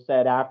 Shapo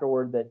said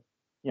afterward that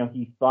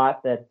he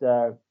thought that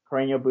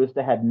Carreño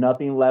Busta had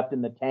nothing left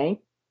in the tank.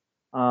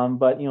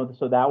 But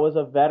so that was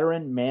a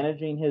veteran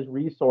managing his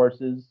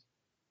resources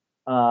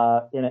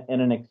in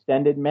an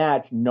extended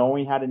match,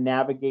 knowing how to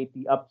navigate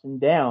the ups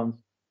and downs.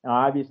 Now,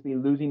 obviously,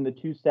 losing the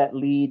 2-set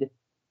lead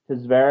to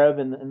Zverev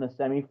in the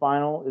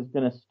semifinal is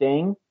going to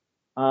sting.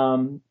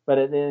 But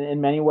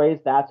in many ways,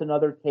 that's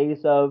another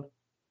case of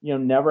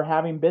never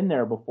having been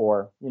there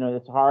before.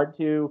 It's hard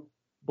to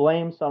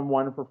blame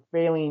someone for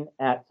failing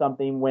at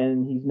something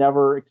when he's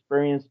never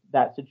experienced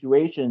that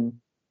situation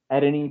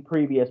at any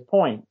previous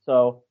point.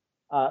 So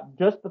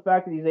just the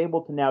fact that he's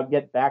able to now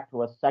get back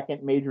to a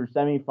second major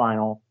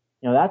semifinal,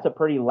 that's a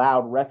pretty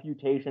loud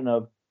refutation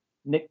of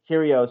Nick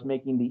Kyrgios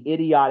making the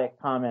idiotic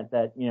comment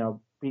that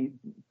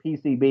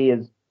PCB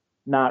is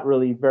not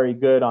really very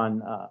good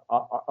on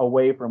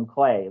away from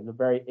clay. It was a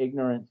very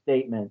ignorant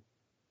statement.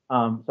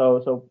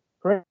 So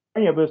Carreño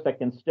Busta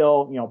can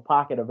still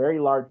pocket a very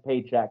large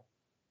paycheck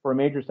for a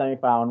major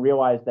semifinal and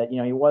realize that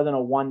he wasn't a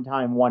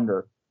one-time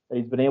wonder, that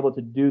he's been able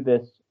to do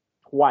this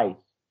twice,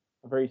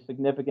 a very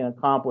significant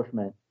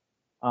accomplishment.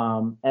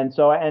 And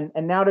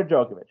now to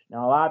Djokovic.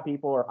 Now a lot of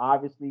people are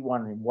obviously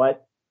wondering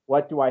what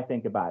do I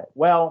think about it?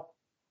 Well,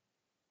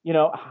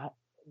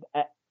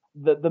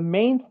 the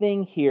main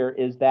thing here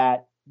is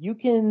that you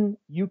can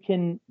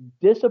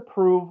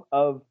disapprove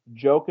of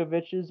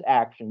Djokovic's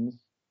actions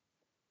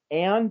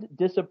and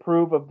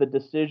disapprove of the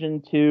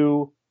decision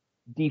to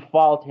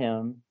default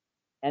him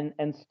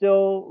and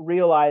still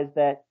realize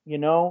that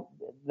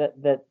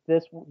that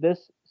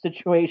this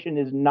situation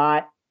is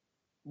not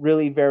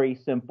really very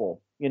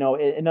simple.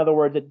 In other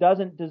words, it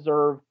doesn't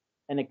deserve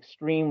an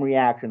extreme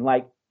reaction.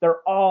 Like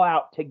they're all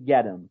out to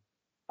get him.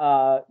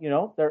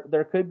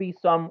 There could be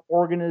some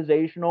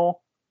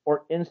organizational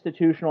or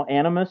institutional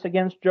animus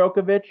against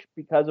Djokovic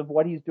because of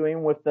what he's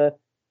doing with the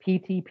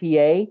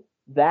PTPA.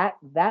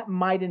 That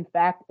might in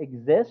fact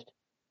exist,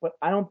 but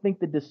I don't think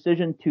the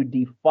decision to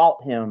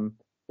default him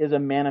is a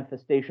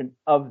manifestation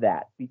of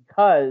that,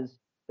 because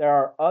there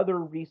are other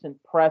recent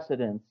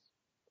precedents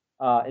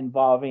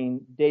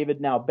involving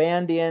David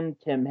Nalbandian,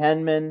 Tim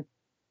Henman,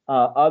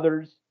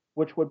 others,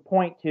 which would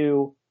point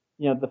to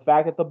the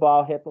fact that the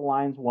ball hit the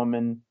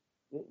lineswoman,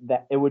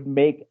 that it would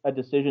make a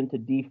decision to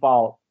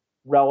default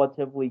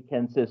relatively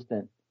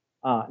consistent.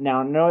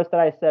 Now, notice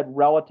that I said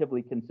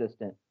relatively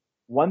consistent.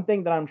 One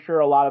thing that I'm sure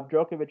a lot of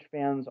Djokovic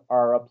fans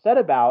are upset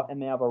about, and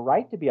they have a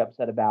right to be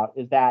upset about,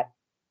 is that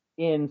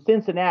in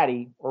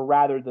Cincinnati, or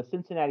rather the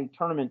Cincinnati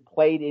tournament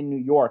played in New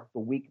York the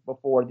week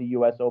before the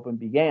U.S. Open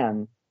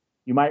began,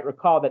 you might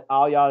recall that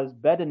Aljaz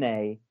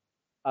Bedene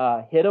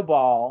hit a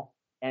ball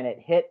and it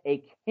hit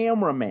a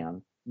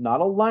cameraman, not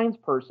a lines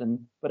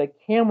person, but a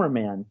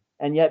cameraman,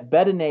 and yet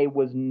Bedene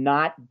was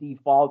not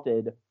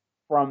defaulted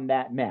from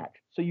that match.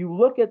 So you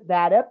look at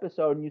that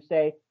episode and you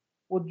say,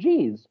 well,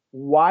 geez,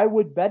 why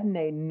would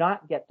Bedene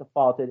not get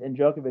defaulted and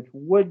Djokovic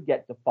would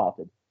get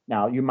defaulted?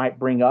 Now, you might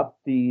bring up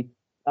the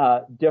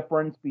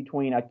difference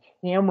between a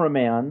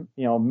cameraman,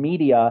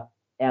 media,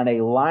 and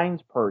a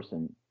lines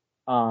person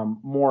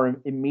more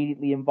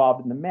immediately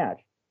involved in the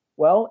match.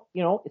 Well,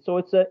 so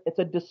it's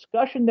a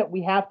discussion that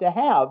we have to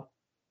have.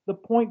 The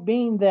point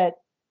being that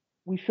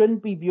we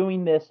shouldn't be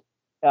viewing this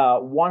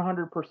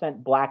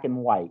 100% black and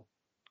white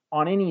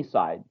on any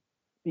side,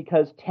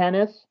 because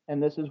tennis,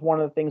 and this is one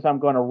of the things I'm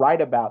going to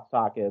write about,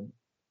 Saqib,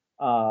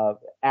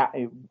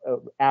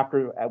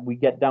 after we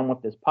get done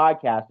with this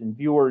podcast, and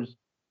viewers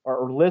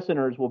or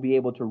listeners will be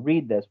able to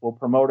read this. We'll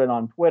promote it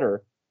on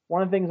Twitter.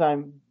 One of the things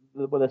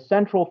the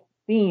central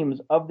themes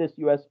of this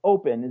U.S.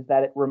 Open is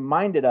that it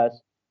reminded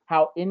us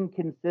how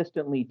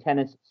inconsistently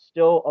tennis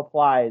still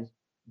applies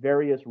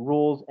various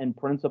rules and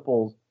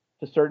principles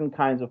to certain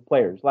kinds of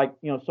players. Like,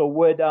 so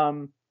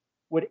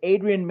would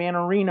Adrian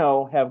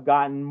Manarino have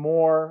gotten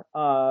more,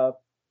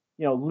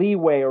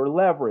 leeway or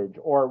leverage?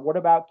 Or what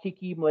about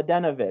Kiki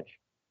Mladenovic,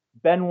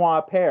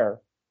 Benoit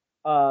Paire,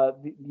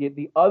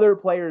 the other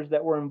players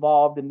that were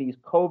involved in these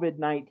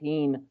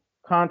COVID-19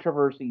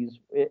 controversies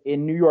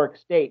in New York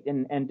State,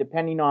 and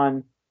depending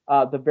on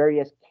the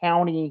various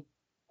county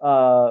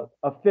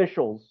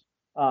officials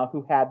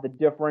who had the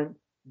different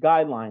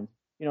guidelines,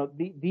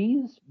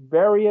 these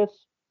various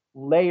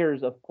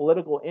layers of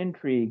political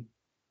intrigue,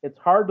 it's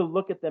hard to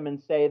look at them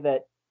and say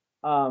that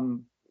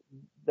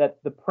that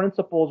the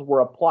principles were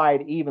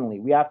applied evenly.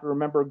 We have to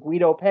remember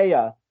Guido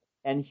Pella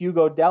and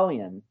Hugo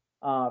Dellien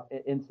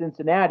in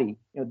Cincinnati.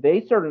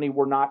 They certainly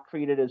were not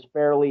treated as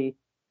fairly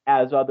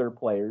as other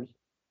players.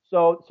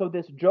 So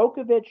this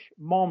Djokovic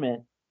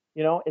moment,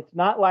 it's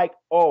not like,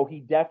 oh, he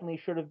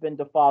definitely should have been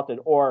defaulted,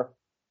 or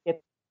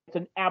it's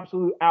an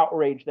absolute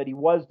outrage that he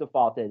was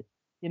defaulted.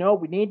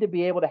 We need to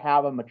be able to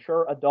have a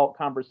mature adult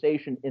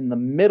conversation in the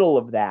middle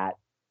of that,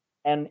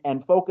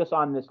 and focus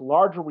on this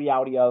larger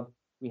reality of,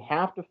 we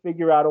have to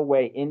figure out a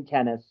way in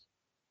tennis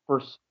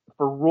for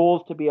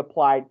rules to be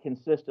applied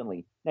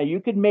consistently. Now,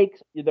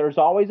 there's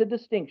always a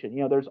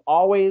distinction. There's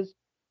always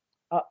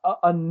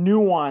a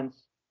nuance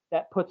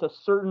that puts a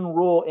certain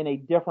rule in a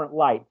different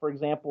light. For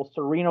example,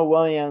 Serena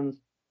Williams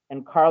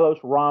and Carlos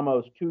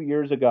Ramos 2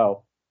 years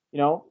ago.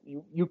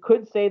 You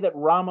could say that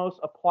Ramos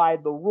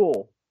applied the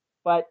rule,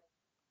 but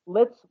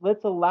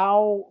let's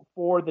allow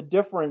for the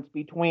difference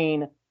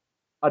between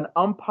an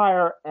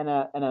umpire and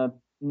an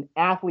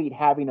athlete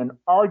having an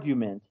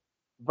argument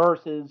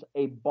versus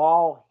a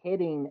ball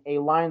hitting a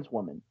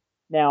lineswoman.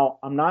 Now,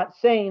 I'm not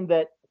saying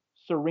that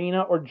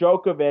Serena or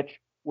Djokovic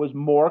was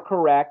more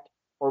correct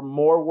or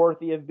more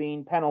worthy of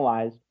being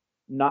penalized.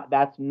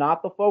 That's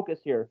not the focus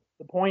here.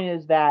 The point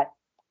is that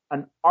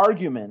an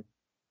argument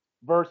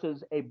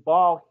versus a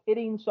ball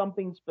hitting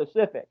something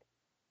specific,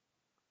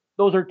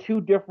 those are two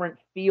different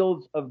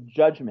fields of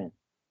judgment.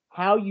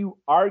 How you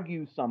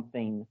argue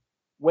something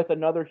with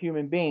another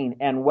human being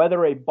and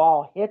whether a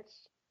ball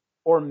hits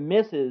or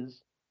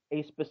misses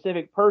a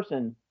specific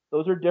person,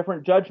 those are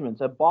different judgments.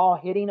 A ball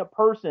hitting a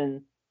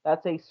person,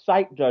 that's a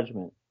sight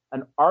judgment.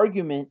 An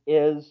argument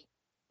is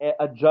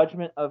a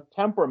judgment of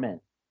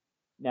temperament.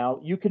 Now,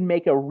 you can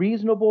make a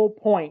reasonable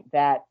point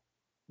that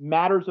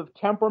matters of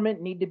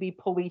temperament need to be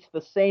policed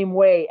the same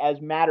way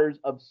as matters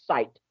of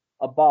sight,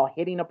 a ball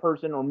hitting a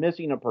person or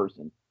missing a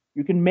person.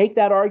 You can make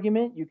that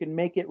argument, you can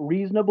make it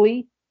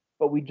reasonably,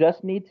 but we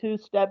just need to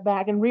step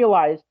back and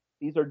realize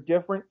these are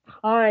different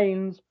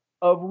kinds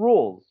of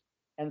rules.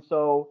 And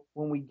so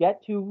when we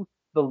get to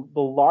the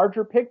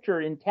larger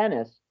picture in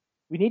tennis,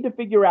 we need to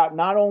figure out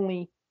not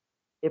only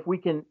if we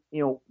can,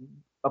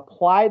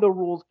 apply the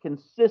rules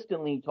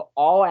consistently to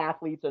all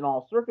athletes in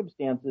all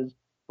circumstances,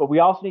 but we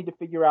also need to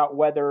figure out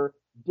whether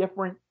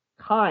different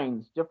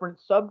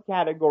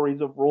subcategories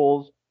of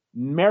rules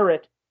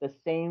merit the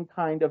same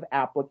kind of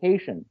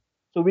application.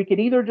 So we could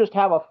either just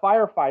have a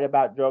firefight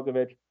about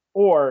Djokovic,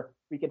 or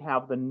we could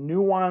have the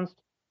nuanced,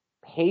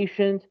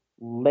 patient,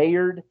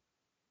 layered,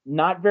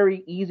 not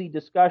very easy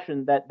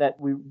discussion that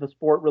the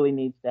sport really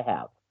needs to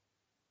have.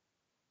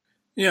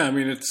 Yeah, I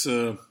mean,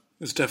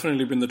 it's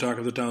definitely been the talk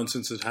of the town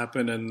since it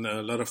happened, and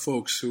a lot of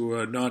folks who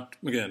are not,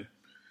 again,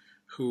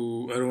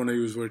 who, I don't want to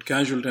use the word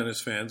casual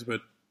tennis fans,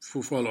 but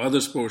who follow other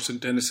sports, and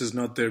tennis is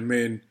not their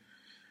main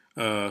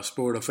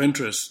sport of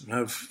interest,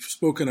 have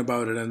spoken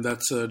about it, and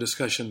that's a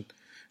discussion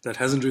that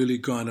hasn't really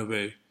gone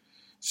away.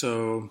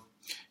 So,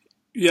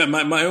 yeah,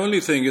 my only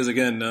thing is,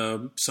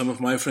 again, some of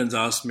my friends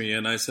asked me,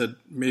 and I said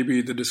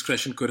maybe the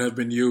discretion could have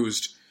been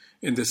used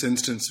in this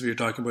instance. We were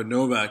talking about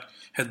Novak.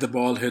 Had the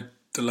ball hit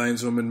the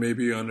lineswoman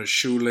maybe on a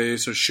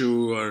shoelace or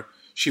shoe, or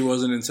she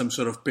wasn't in some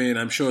sort of pain,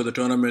 I'm sure the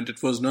tournament,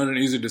 it was not an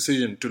easy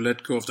decision to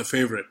let go of the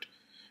favorite.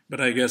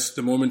 But I guess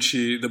the moment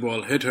the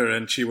ball hit her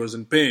and she was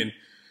in pain,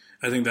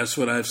 I think that's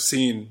what I've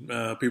seen,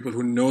 people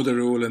who know the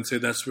rule and say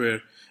that's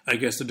where I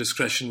guess the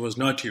discretion was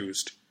not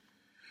used.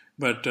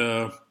 But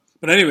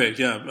anyway,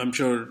 yeah, I'm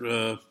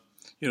sure,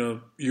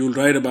 you'll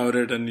write about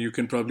it and you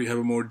can probably have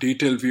a more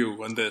detailed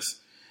view on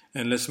this.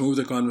 And let's move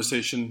the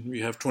conversation.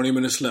 We have 20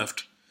 minutes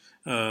left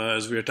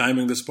as we are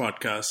timing this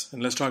podcast.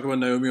 And let's talk about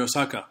Naomi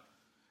Osaka.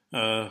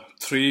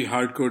 3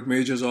 hardcourt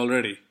majors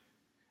already.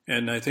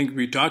 And I think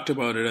we talked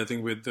about it, I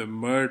think with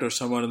Mert or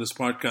someone on this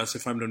podcast,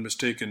 if I'm not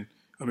mistaken,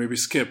 or maybe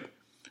Skip.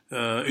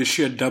 Is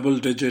she a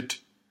double-digit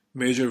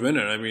major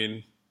winner? I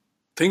mean,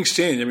 things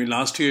change. I mean,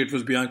 last year it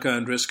was Bianca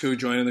Andreescu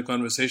joining the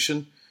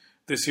conversation.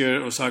 This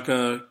year,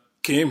 Osaka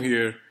came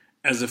here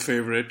as a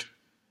favorite.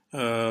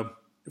 Of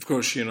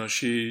course,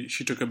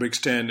 she took a big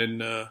stand in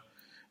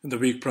the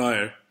week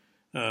prior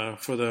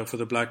for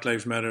the Black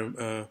Lives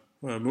Matter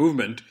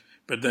movement.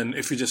 But then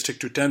if you just stick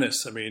to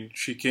tennis, I mean,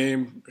 she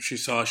came, she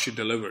saw, she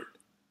delivered.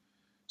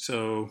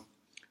 So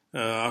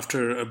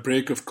after a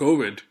break of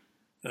COVID,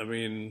 I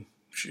mean,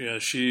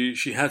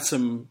 she had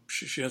some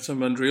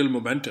unreal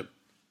momentum.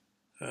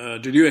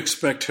 Did you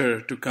expect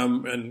her to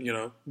come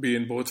and be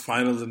in both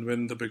finals and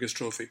win the biggest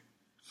trophy?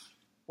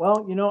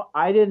 Well,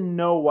 I didn't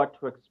know what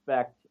to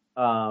expect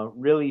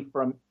really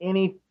from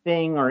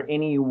anything or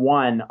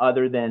anyone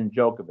other than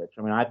Djokovic.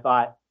 I mean, I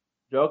thought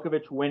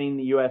Djokovic winning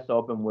the U.S.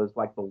 Open was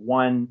like the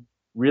one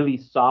really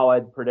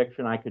solid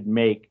prediction I could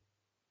make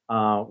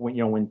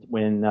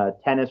when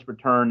tennis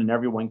returned and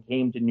everyone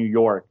came to New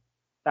York.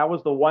 That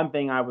was the one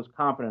thing I was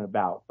confident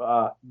about.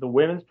 The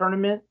women's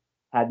tournament,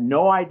 had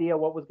no idea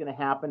what was going to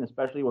happen,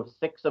 especially with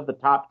 6 of the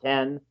top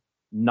 10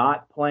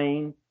 not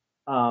playing.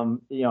 It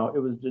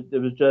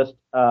was just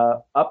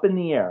up in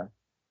the air.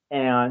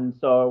 And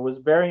so it was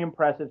very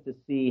impressive to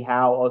see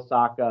how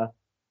Osaka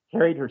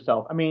carried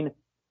herself. I mean,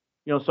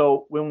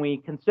 so when we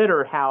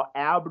consider how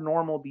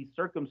abnormal these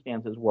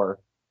circumstances were,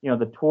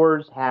 the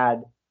tours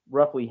had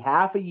roughly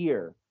half a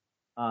year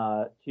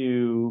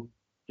to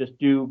just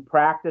do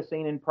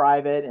practicing in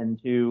private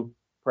and to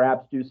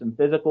perhaps do some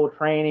physical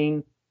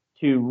training,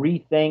 to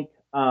rethink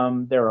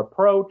their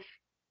approach,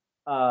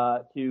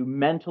 to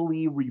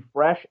mentally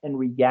refresh and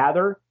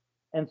regather.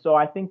 And so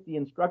I think the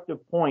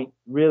instructive point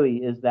really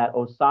is that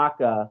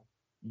Osaka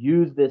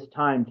used this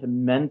time to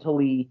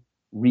mentally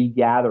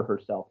regather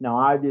herself. Now,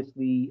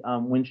 obviously,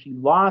 when she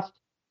lost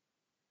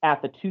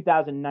at the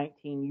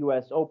 2019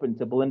 U.S. Open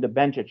to Belinda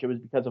Bencic, it was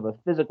because of a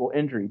physical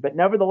injury. But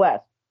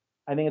nevertheless,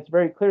 I think it's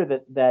very clear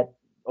that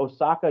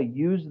Osaka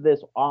used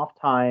this off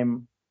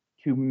time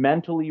to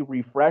mentally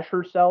refresh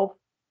herself,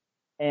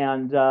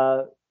 and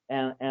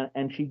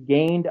and she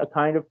gained a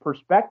kind of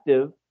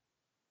perspective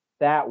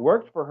that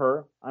worked for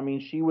her. I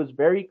mean, she was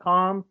very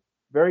calm,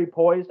 very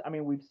poised. I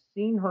mean, we've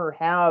seen her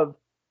have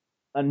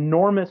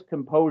enormous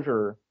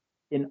composure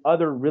in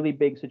other really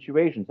big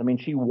situations. I mean,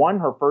 she won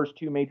her first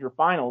two major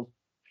finals.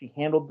 She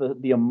handled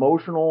the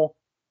emotional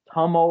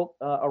tumult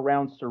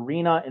around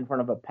Serena in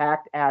front of a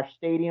packed Ash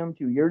Stadium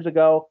 2 years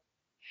ago.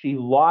 She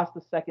lost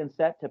the second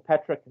set to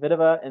Petra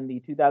Kvitova in the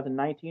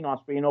 2019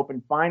 Australian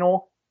Open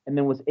final, and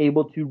then was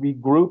able to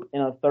regroup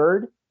in a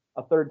third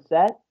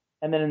set.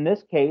 And then in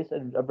this case,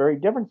 a very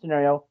different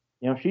scenario,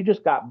 she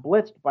just got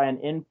blitzed by an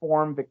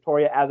in-form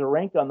Victoria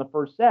Azarenka on the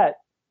first set.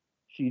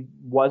 She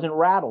wasn't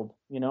rattled.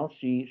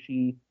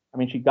 She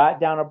got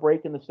down a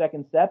break in the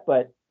second set,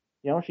 but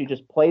she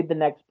just played the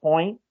next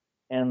point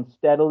and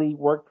steadily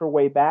worked her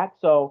way back.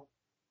 So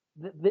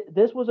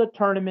this was a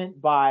tournament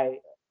by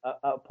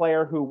a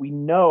player who we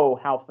know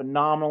how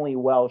phenomenally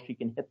well she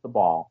can hit the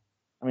ball.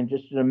 I mean,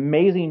 just an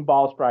amazing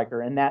ball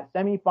striker. And that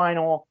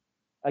semifinal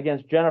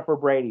against Jennifer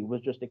Brady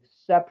was just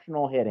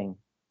exceptional hitting,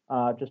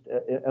 just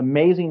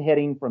amazing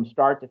hitting from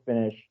start to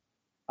finish,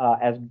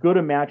 as good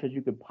a match as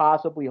you could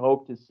possibly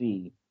hope to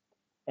see.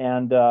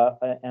 And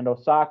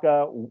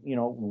Osaka,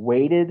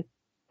 waited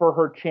for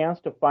her chance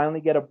to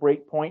finally get a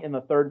break point in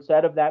the third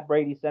set of that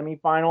Brady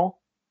semifinal,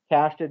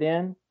 cashed it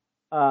in.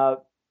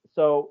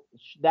 So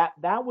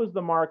that was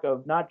the mark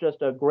of not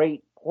just a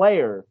great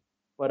player,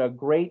 but a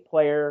great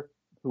player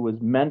who was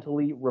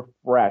mentally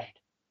refreshed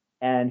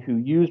and who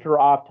used her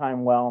off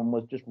time well and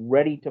was just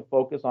ready to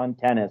focus on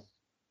tennis,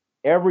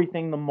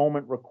 everything the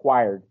moment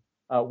required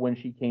when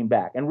she came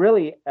back. And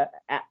really,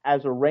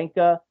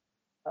 Azarenka,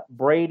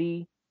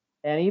 Brady,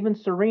 and even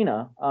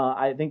Serena,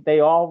 I think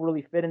they all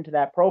really fit into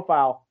that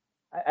profile.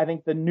 I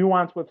think the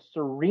nuance with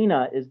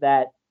Serena is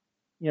that,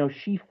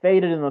 she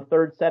faded in the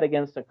third set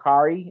against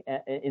Sakari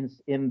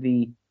in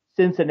the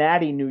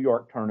Cincinnati, New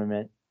York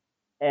tournament.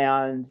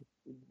 And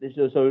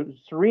so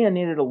Serena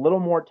needed a little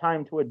more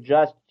time to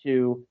adjust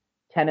to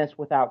tennis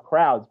without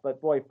crowds.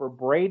 But boy, for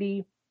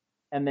Brady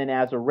and then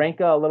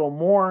Azarenka a little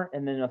more,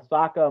 and then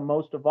Osaka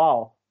most of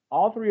all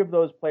three of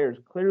those players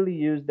clearly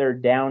used their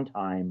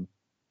downtime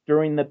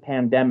during the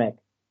pandemic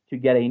to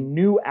get a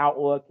new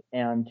outlook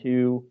and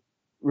to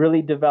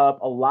really develop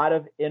a lot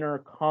of inner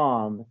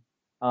calm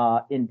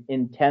in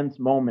intense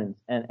moments,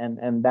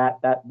 and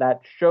that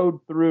showed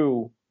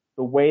through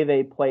the way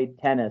they played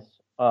tennis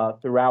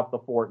throughout the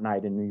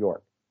fortnight in New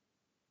York.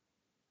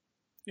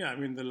 Yeah, I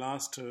mean,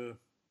 the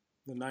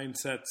 9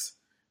 sets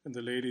in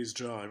the ladies'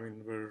 draw,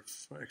 were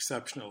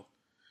exceptional,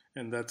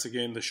 and that's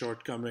again the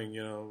shortcoming,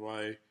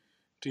 why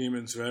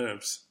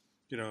Thiem-Zverev's,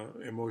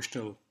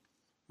 emotional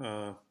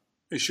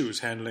issues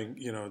handling,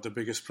 the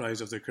biggest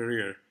prize of their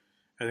career.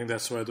 I think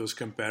that's why those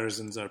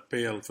comparisons are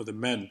pale for the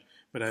men.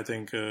 But I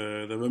think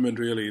the women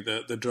really,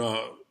 the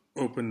draw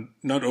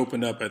not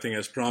opened up, I think,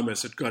 as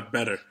promised. It got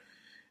better.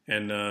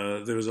 And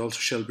there was also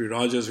Shelby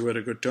Rogers, who had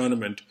a good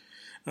tournament.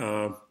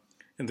 And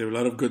there were a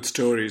lot of good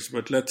stories.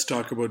 But let's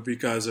talk about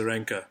Vika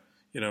Azarenka.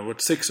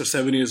 6 or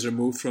 7 years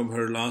removed from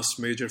her last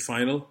major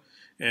final.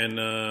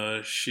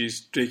 And she's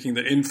taking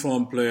the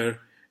informed player,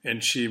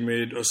 and she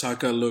made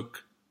Osaka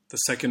look the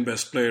second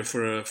best player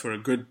for a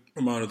good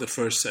amount of the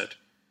first set.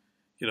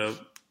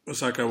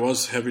 Osaka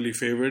was heavily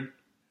favored,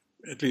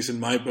 at least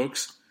in my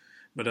books.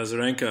 But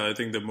Azarenka, I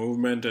think the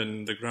movement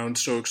and the ground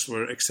strokes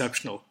were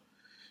exceptional.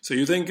 So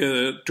you think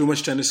too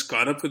much tennis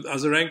caught up with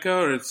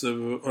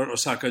Azarenka, or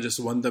Osaka just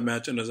won the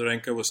match and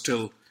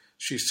Azarenka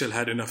she still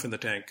had enough in the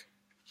tank?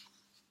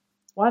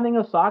 Well, I think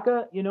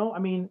Osaka,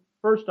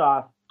 first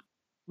off,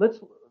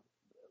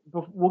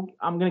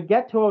 I'm going to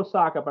get to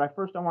Osaka, but I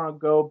want to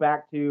go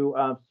back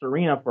to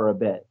Serena for a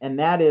bit. And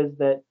that is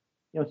that,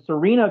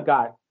 Serena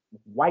got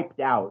wiped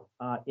out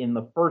in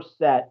the first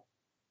set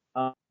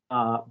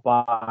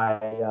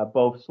by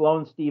both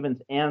Sloane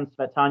Stephens and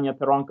Svetlana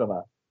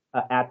Pironkova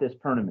at this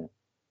tournament.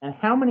 And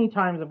how many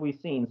times have we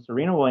seen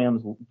Serena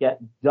Williams get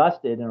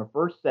dusted in her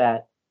first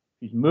set?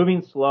 She's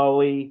moving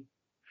slowly,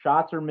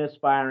 shots are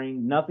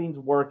misfiring, nothing's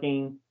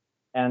working,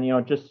 and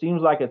it just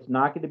seems like it's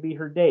not going to be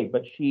her day.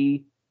 But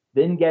she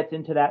then gets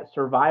into that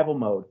survival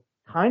mode,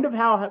 kind of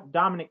how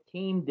Dominic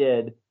Thiem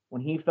did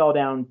when he fell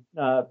down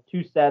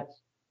 2 sets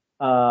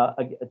to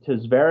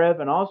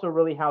Zverev, and also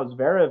really how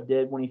Zverev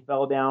did when he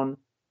fell down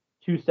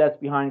 2 sets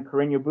behind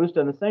Carreño Busta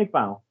in the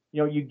semifinal.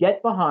 You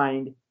get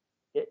behind,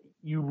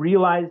 you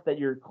realize that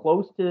you're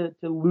close to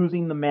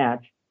losing the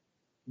match.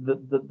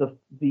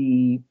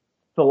 The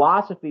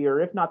philosophy, or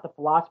if not the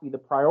philosophy, the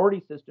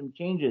priority system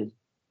changes,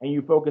 and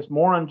you focus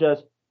more on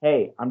just,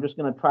 hey, I'm just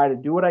going to try to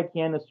do what I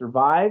can to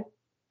survive.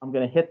 I'm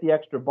going to hit the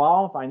extra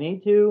ball if I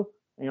need to.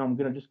 I'm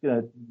just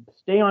going to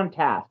stay on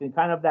task. And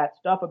kind of that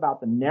stuff about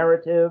the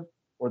narrative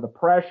or the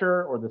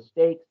pressure or the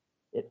stakes,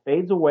 it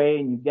fades away,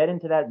 and you get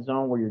into that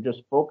zone where you're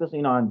just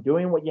focusing on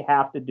doing what you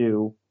have to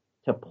do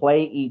to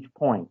play each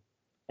point.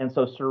 And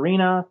so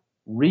Serena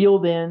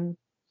reeled in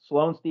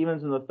Sloane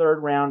Stephens in the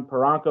third round,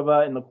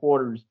 Pironkova in the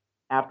quarters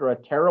after a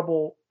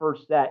terrible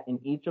first set in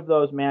each of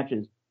those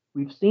matches.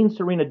 We've seen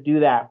Serena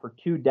do that for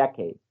 2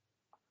 decades.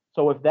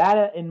 So with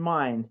that in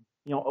mind,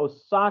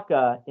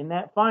 Osaka in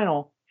that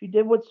final, she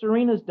did what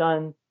Serena's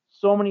done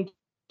so many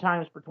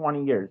times for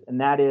 20 years,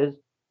 and that is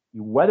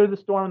you weather the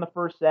storm in the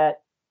first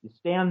set, you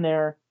stand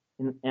there,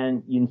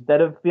 and you,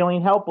 instead of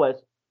feeling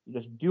helpless, you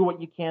just do what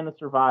you can to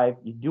survive,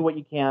 you do what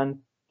you can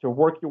to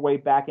work your way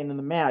back into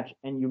the match,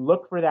 and you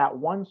look for that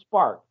one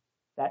spark,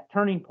 that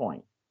turning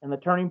point. And the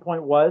turning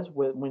point was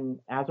when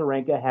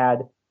Azarenka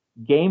had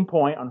game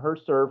point on her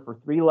serve for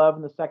 3-love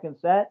in the second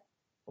set.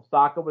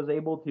 Osaka was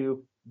able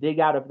to dig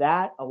out of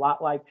that, a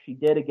lot like she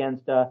did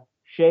against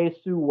Shea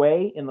Su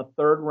Wei in the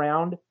third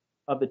round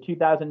of the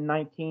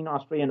 2019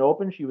 Australian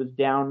Open. She was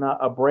down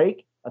a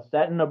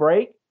set and a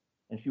break,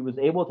 and she was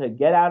able to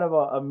get out of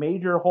a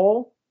major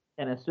hole.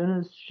 And as soon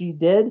as she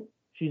did,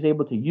 she's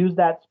able to use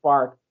that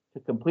spark to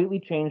completely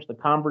change the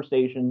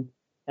conversation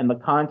and the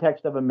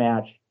context of a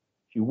match.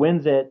 She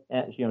wins it,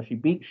 and she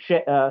beat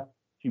Shea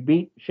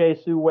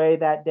Su Wei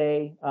that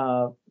day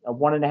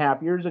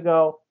 1.5 years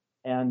ago,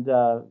 and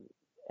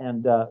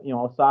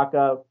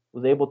Osaka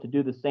was able to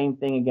do the same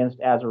thing against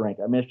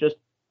Azarenka. I mean,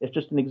 it's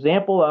just an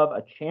example of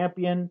a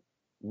champion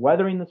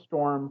weathering the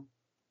storm,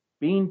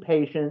 being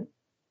patient,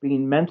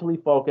 being mentally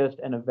focused,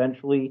 and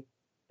eventually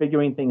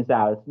figuring things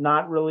out. It's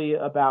not really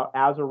about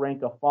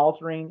Azarenka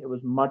faltering. It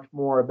was much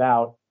more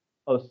about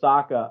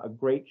Osaka, a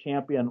great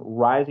champion,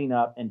 rising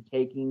up and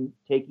taking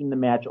the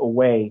match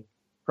away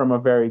from a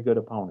very good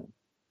opponent.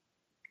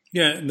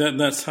 Yeah,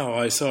 that's how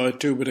I saw it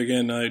too. But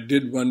again, I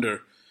did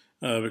wonder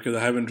because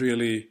I haven't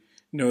really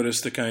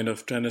noticed the kind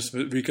of tennis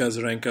Vika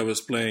Azarenka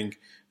was playing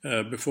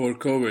before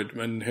COVID.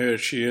 When here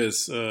she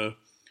is,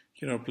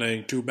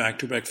 playing 2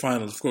 back-to-back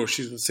finals. Of course,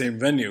 she's in the same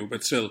venue,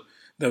 but still,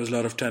 there was a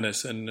lot of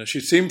tennis, and she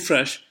seemed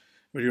fresh.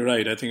 But you're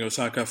right. I think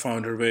Osaka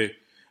found her way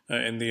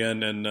in the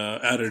end and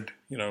added,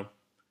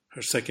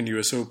 her second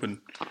U.S.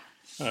 Open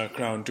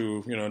crown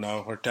to,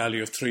 now her tally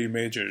of 3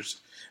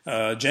 majors.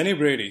 Jenny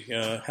Brady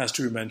has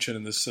to be mentioned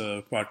in this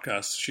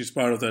podcast. She's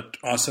part of that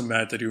awesome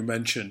match that you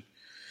mentioned.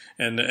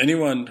 And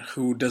anyone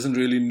who doesn't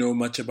really know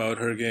much about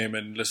her game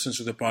and listens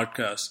to the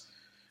podcast,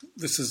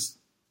 this is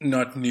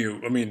not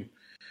new. I mean,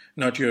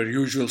 not your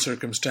usual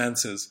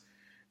circumstances.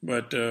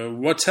 But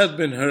what's has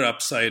been her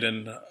upside?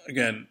 And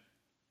again,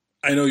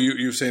 I know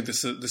you say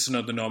this is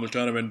not the normal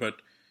tournament,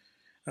 but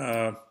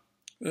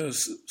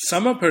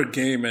sum up her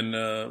game.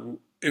 And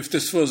if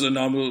this was a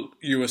normal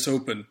U.S.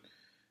 Open,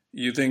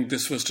 you think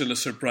this was still a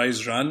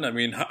surprise run? I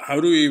mean, how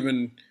do you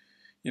even,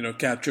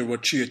 capture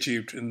what she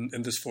achieved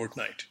in this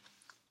fortnight?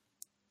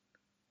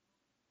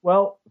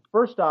 Well,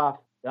 first off,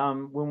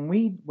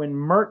 when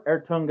Mert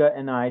Ertunga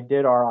and I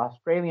did our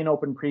Australian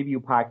Open preview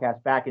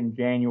podcast back in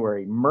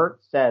January, Mert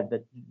said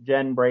that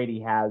Jen Brady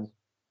has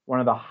one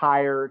of the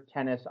higher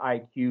tennis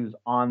IQs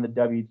on the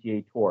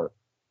WTA Tour.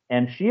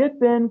 And she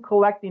had been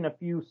collecting a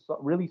few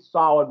really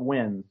solid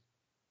wins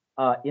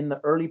in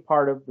the early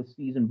part of the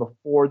season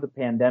before the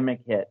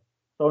pandemic hit.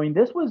 So, I mean,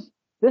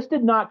 this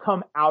did not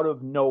come out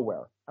of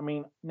nowhere. I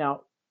mean,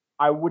 now,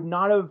 I would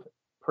not have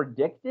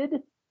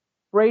predicted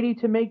Brady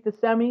to make the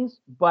semis,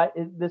 but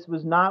this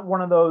was not one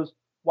of those,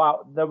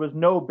 there was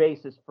no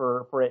basis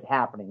for it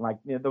happening. Like,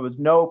 there was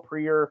no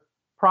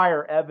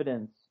prior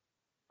evidence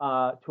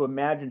to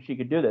imagine she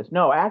could do this.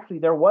 No, actually,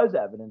 there was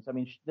evidence. I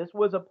mean, this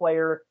was a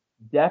player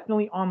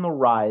definitely on the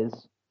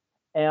rise,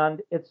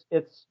 and it's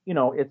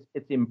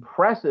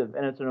impressive,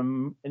 and it's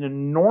an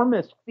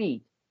enormous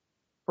feat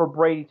for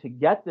Brady to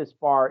get this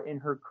far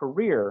in her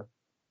career.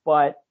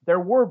 But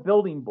there were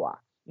building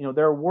blocks.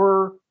 There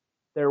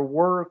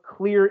were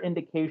clear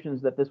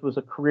indications that this was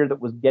a career that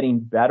was getting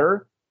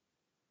better.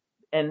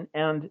 And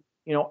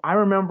I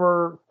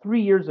remember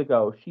 3 years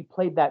ago, she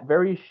played that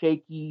very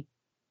shaky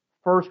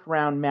first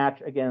round match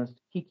against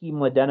Kiki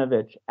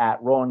Mladenovic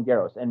at Roland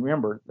Garros. And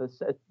remember,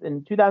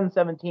 in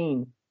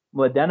 2017,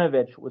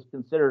 Mladenovic was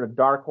considered a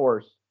dark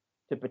horse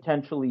to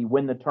potentially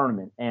win the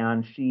tournament.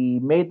 And she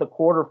made the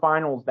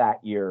quarterfinals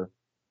that year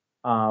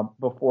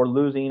before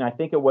losing, I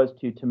think it was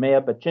to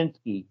Timea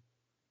Baczynski.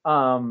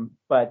 So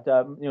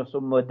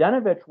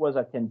Mladenovic was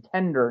a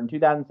contender in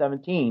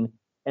 2017,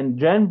 and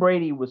Jen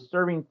Brady was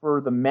serving for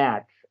the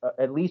match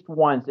at least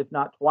once, if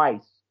not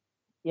twice,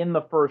 in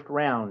the first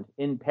round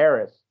in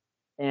Paris.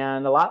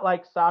 And a lot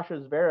like Sasha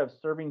Zverev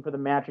serving for the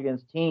match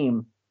against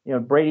Thiem,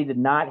 Brady did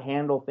not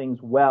handle things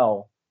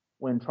well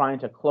when trying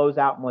to close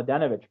out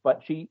Mladenovic.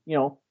 But she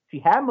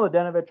had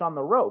Mladenovic on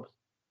the ropes.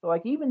 So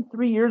like even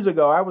 3 years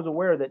ago, I was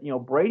aware that,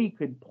 Brady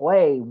could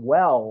play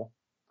well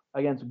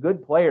against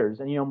good players.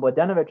 And,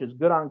 Mladenovic is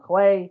good on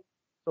clay.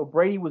 So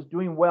Brady was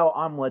doing well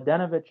on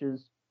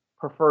Mladenovic's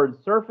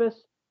preferred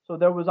surface. So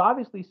there was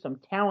obviously some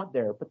talent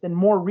there. But then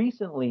more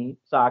recently,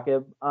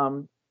 Saqib,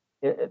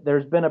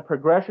 there's been a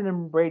progression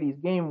in Brady's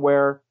game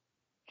where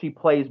she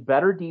plays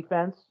better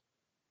defense,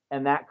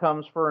 and that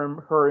comes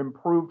from her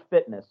improved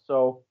fitness.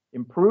 So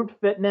improved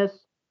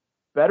fitness,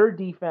 better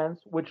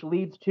defense, which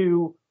leads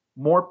to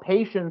more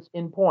patience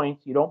in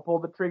points. You don't pull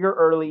the trigger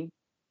early.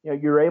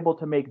 You're able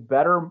to make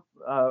better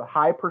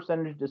high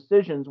percentage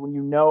decisions when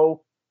you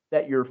know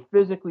that you're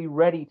physically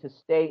ready to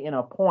stay in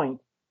a point.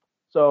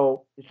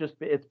 So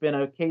it's been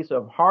a case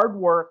of hard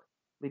work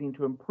leading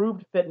to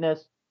improved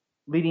fitness,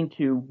 leading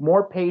to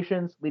more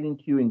patience, leading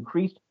to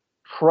increased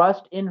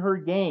trust in her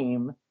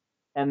game,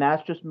 and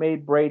that's just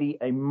made Brady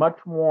a much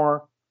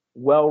more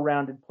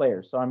well-rounded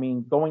player. So I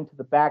mean, going to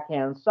the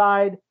backhand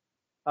side,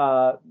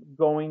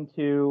 going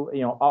to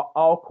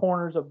all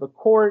corners of the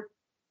court,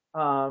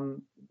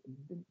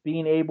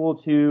 being able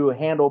to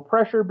handle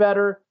pressure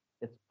better.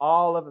 It's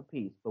all of a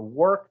piece. The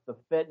work, the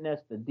fitness,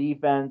 the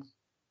defense,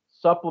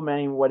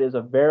 supplementing what is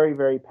a very,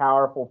 very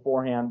powerful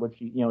forehand, which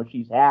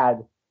she's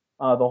had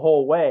the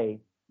whole way.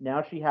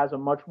 Now she has a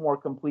much more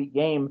complete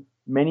game,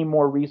 many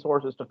more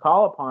resources to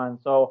call upon.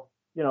 So,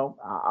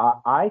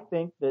 I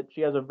think that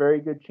she has a very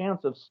good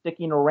chance of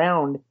sticking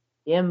around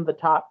in the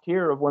top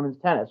tier of women's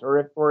tennis,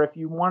 or if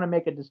you want to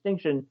make a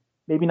distinction,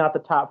 maybe not the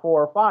top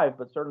 4 or 5,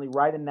 but certainly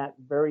right in that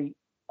very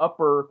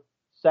upper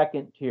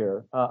second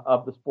tier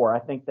of the sport.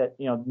 I think that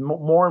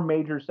more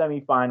major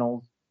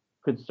semifinals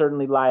could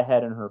certainly lie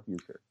ahead in her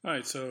future. All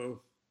right,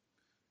 so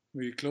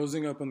we're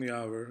closing up on the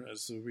hour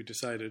as we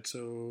decided.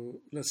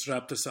 So let's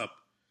wrap this up.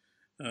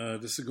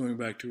 This is going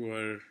back to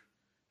our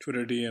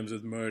Twitter DMs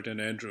with Mert and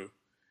Andrew,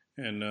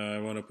 and I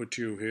want to put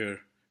you here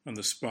on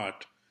the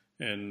spot.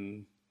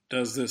 And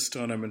does this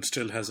tournament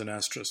still has an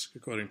asterisk,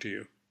 according to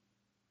you?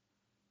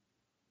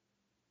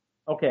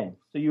 Okay,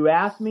 so you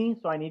asked me,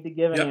 so I need to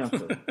give an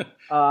answer.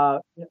 I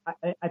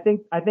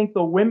think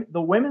the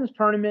women's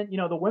tournament,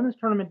 the women's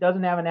tournament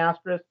doesn't have an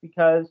asterisk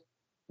because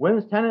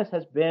women's tennis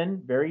has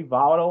been very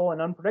volatile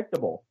and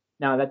unpredictable.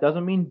 Now that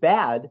doesn't mean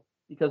bad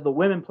because the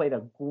women played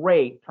a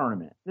great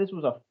tournament. This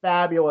was a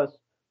fabulous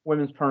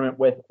women's tournament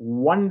with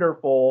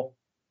wonderful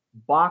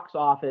box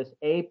office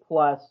A+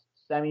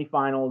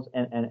 semifinals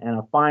and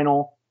a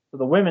final. So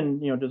the women,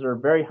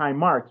 deserve very high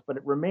marks, but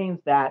it remains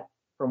that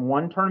from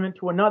one tournament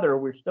to another,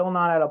 we're still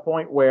not at a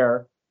point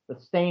where the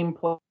same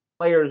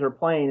players are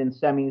playing in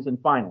semis and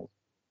finals.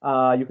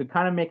 You could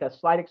kind of make a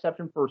slight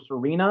exception for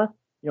Serena.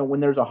 When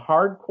there's a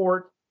hard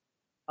court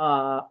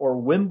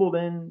or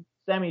Wimbledon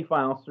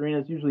semifinal,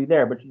 Serena's usually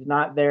there, but she's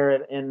not there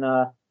in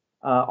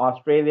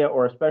Australia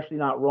or especially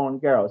not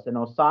Roland Garros. And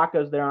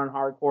Osaka's there on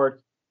hard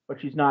courts, but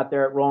she's not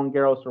there at Roland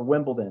Garros or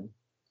Wimbledon.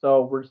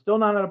 So we're still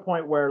not at a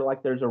point where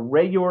like there's a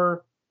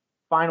regular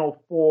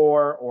Final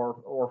 4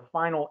 or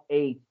Final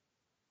 8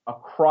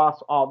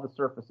 across all the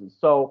surfaces.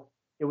 So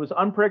it was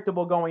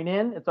unpredictable going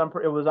in. It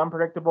was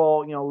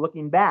unpredictable,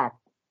 looking back.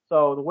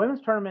 So the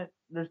women's tournament,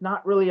 there's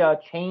not really a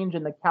change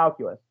in the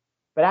calculus.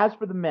 But as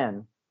for the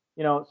men,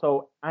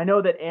 so I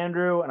know that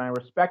Andrew, and I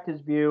respect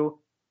his view,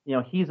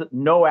 he's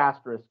no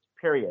asterisk,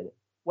 period.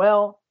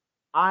 Well,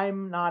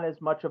 I'm not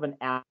as much of an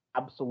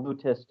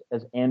absolutist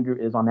as Andrew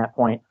is on that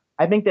point.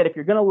 I think that if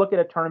you're going to look at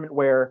a tournament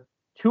where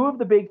 2 of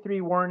the big 3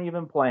 weren't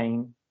even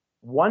playing,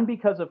 one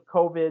because of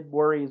COVID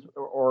worries,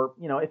 or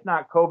if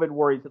not COVID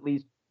worries, at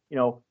least,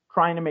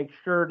 trying to make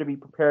sure to be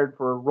prepared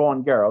for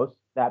Roland Garros,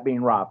 that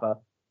being Rafa.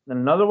 Then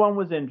another one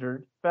was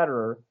injured,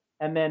 Federer.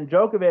 And then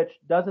Djokovic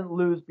doesn't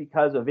lose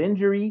because of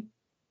injury.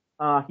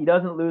 He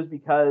doesn't lose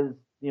because,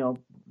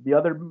 the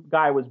other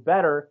guy was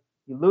better.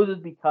 He loses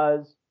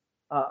because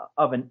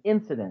of an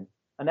incident,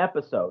 an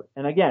episode.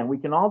 And again, we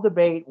can all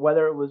debate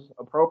whether it was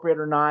appropriate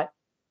or not,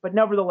 but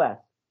nevertheless,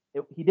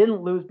 he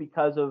didn't lose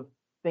because of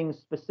things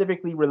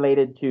specifically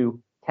related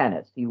to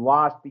tennis. He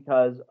lost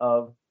because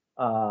of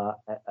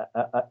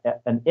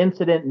an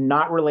incident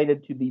not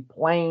related to the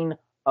playing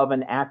of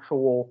an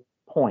actual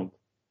point.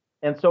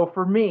 And so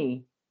for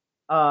me,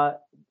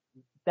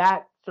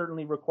 that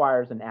certainly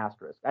requires an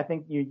asterisk. I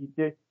think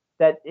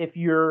that if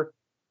you're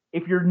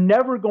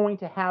never going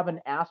to have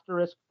an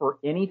asterisk for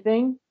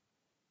anything,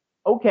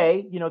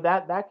 okay,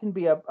 that can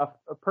be a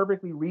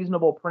perfectly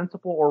reasonable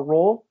principle or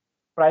rule.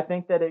 But I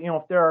think that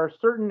if there are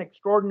certain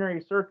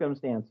extraordinary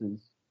circumstances,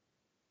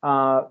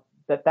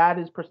 that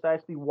is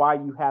precisely why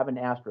you have an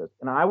asterisk.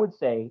 And I would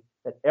say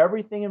that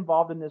everything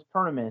involved in this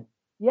tournament,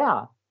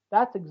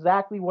 that's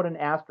exactly what an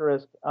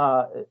asterisk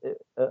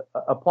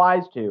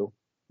applies to.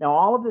 Now,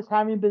 all of this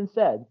having been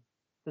said,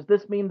 does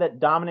this mean that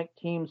Dominic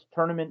Thiem's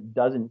tournament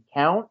doesn't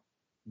count?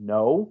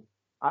 No.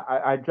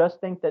 I just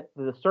think that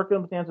the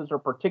circumstances are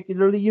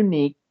particularly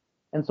unique.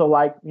 And so,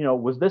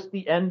 was this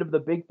the end of the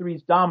Big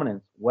Three's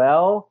dominance?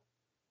 Well,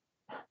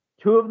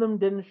 2 of them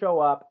didn't show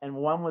up, and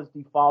 1 was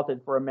defaulted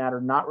for a matter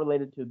not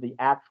related to the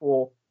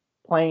actual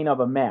playing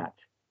of a match.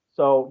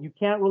 So you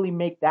can't really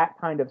make that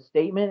kind of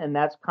statement, and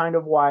that's kind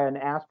of why an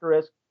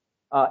asterisk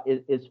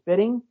is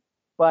fitting.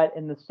 But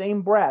in the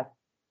same breath,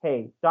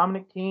 hey,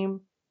 Dominic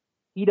Thiem,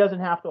 he doesn't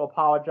have to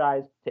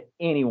apologize to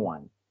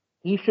anyone.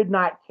 He should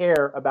not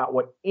care about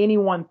what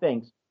anyone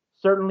thinks,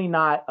 certainly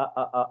not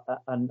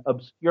an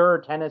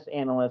obscure tennis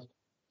analyst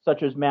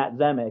such as Matt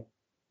Zemek.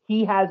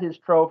 He has his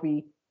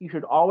trophy. He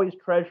should always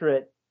treasure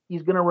it.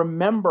 He's going to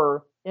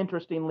remember,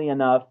 interestingly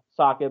enough,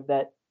 Saqib,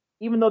 that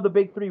even though the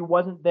Big Three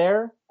wasn't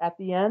there at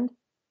the end,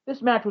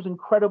 this match was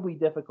incredibly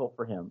difficult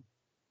for him.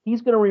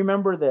 He's going to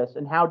remember this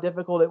and how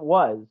difficult it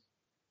was.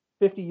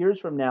 50 years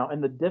from now,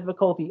 and the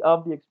difficulty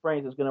of the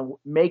experience is going to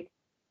make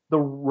the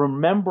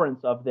remembrance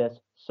of this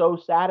so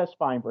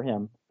satisfying for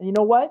him. And you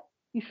know what?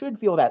 He should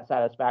feel that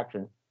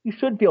satisfaction. He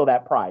should feel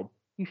that pride.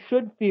 He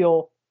should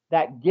feel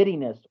that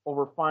giddiness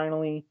over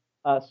finally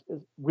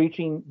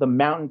reaching the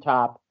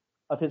mountaintop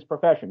of his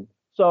profession.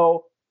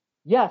 So,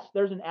 yes,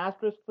 there's an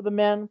asterisk for the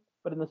men,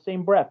 but in the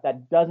same breath,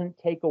 that doesn't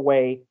take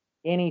away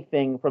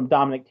anything from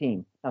Dominic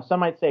Thiem. Now, some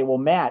might say, well,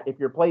 Matt, if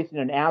you're placing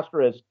an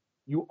asterisk,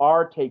 you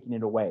are taking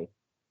it away.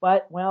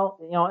 But, well,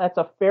 that's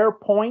a fair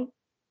point,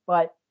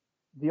 but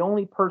the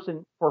only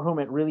person for whom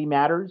it really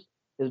matters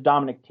is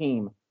Dominic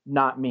Thiem,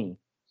 not me.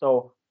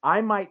 So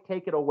I might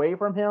take it away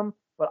from him,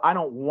 but I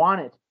don't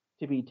want it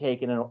to be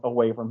taken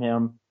away from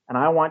him. And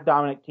I want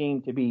Dominic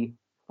Thiem to be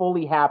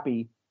fully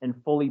happy and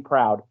fully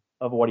proud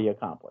of what he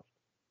accomplished.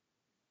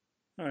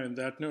 All right, on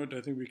that note,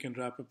 I think we can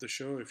wrap up the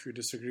show. If you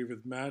disagree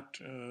with Matt,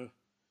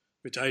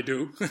 which I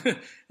do,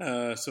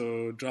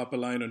 so drop a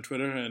line on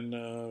Twitter, and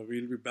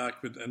we'll be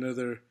back with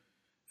another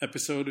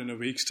episode in a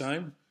week's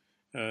time.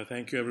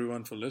 Thank you,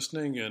 everyone, for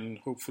listening, and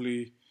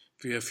hopefully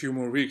we have a few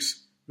more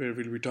weeks where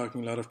we'll be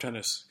talking a lot of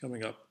tennis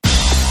coming up.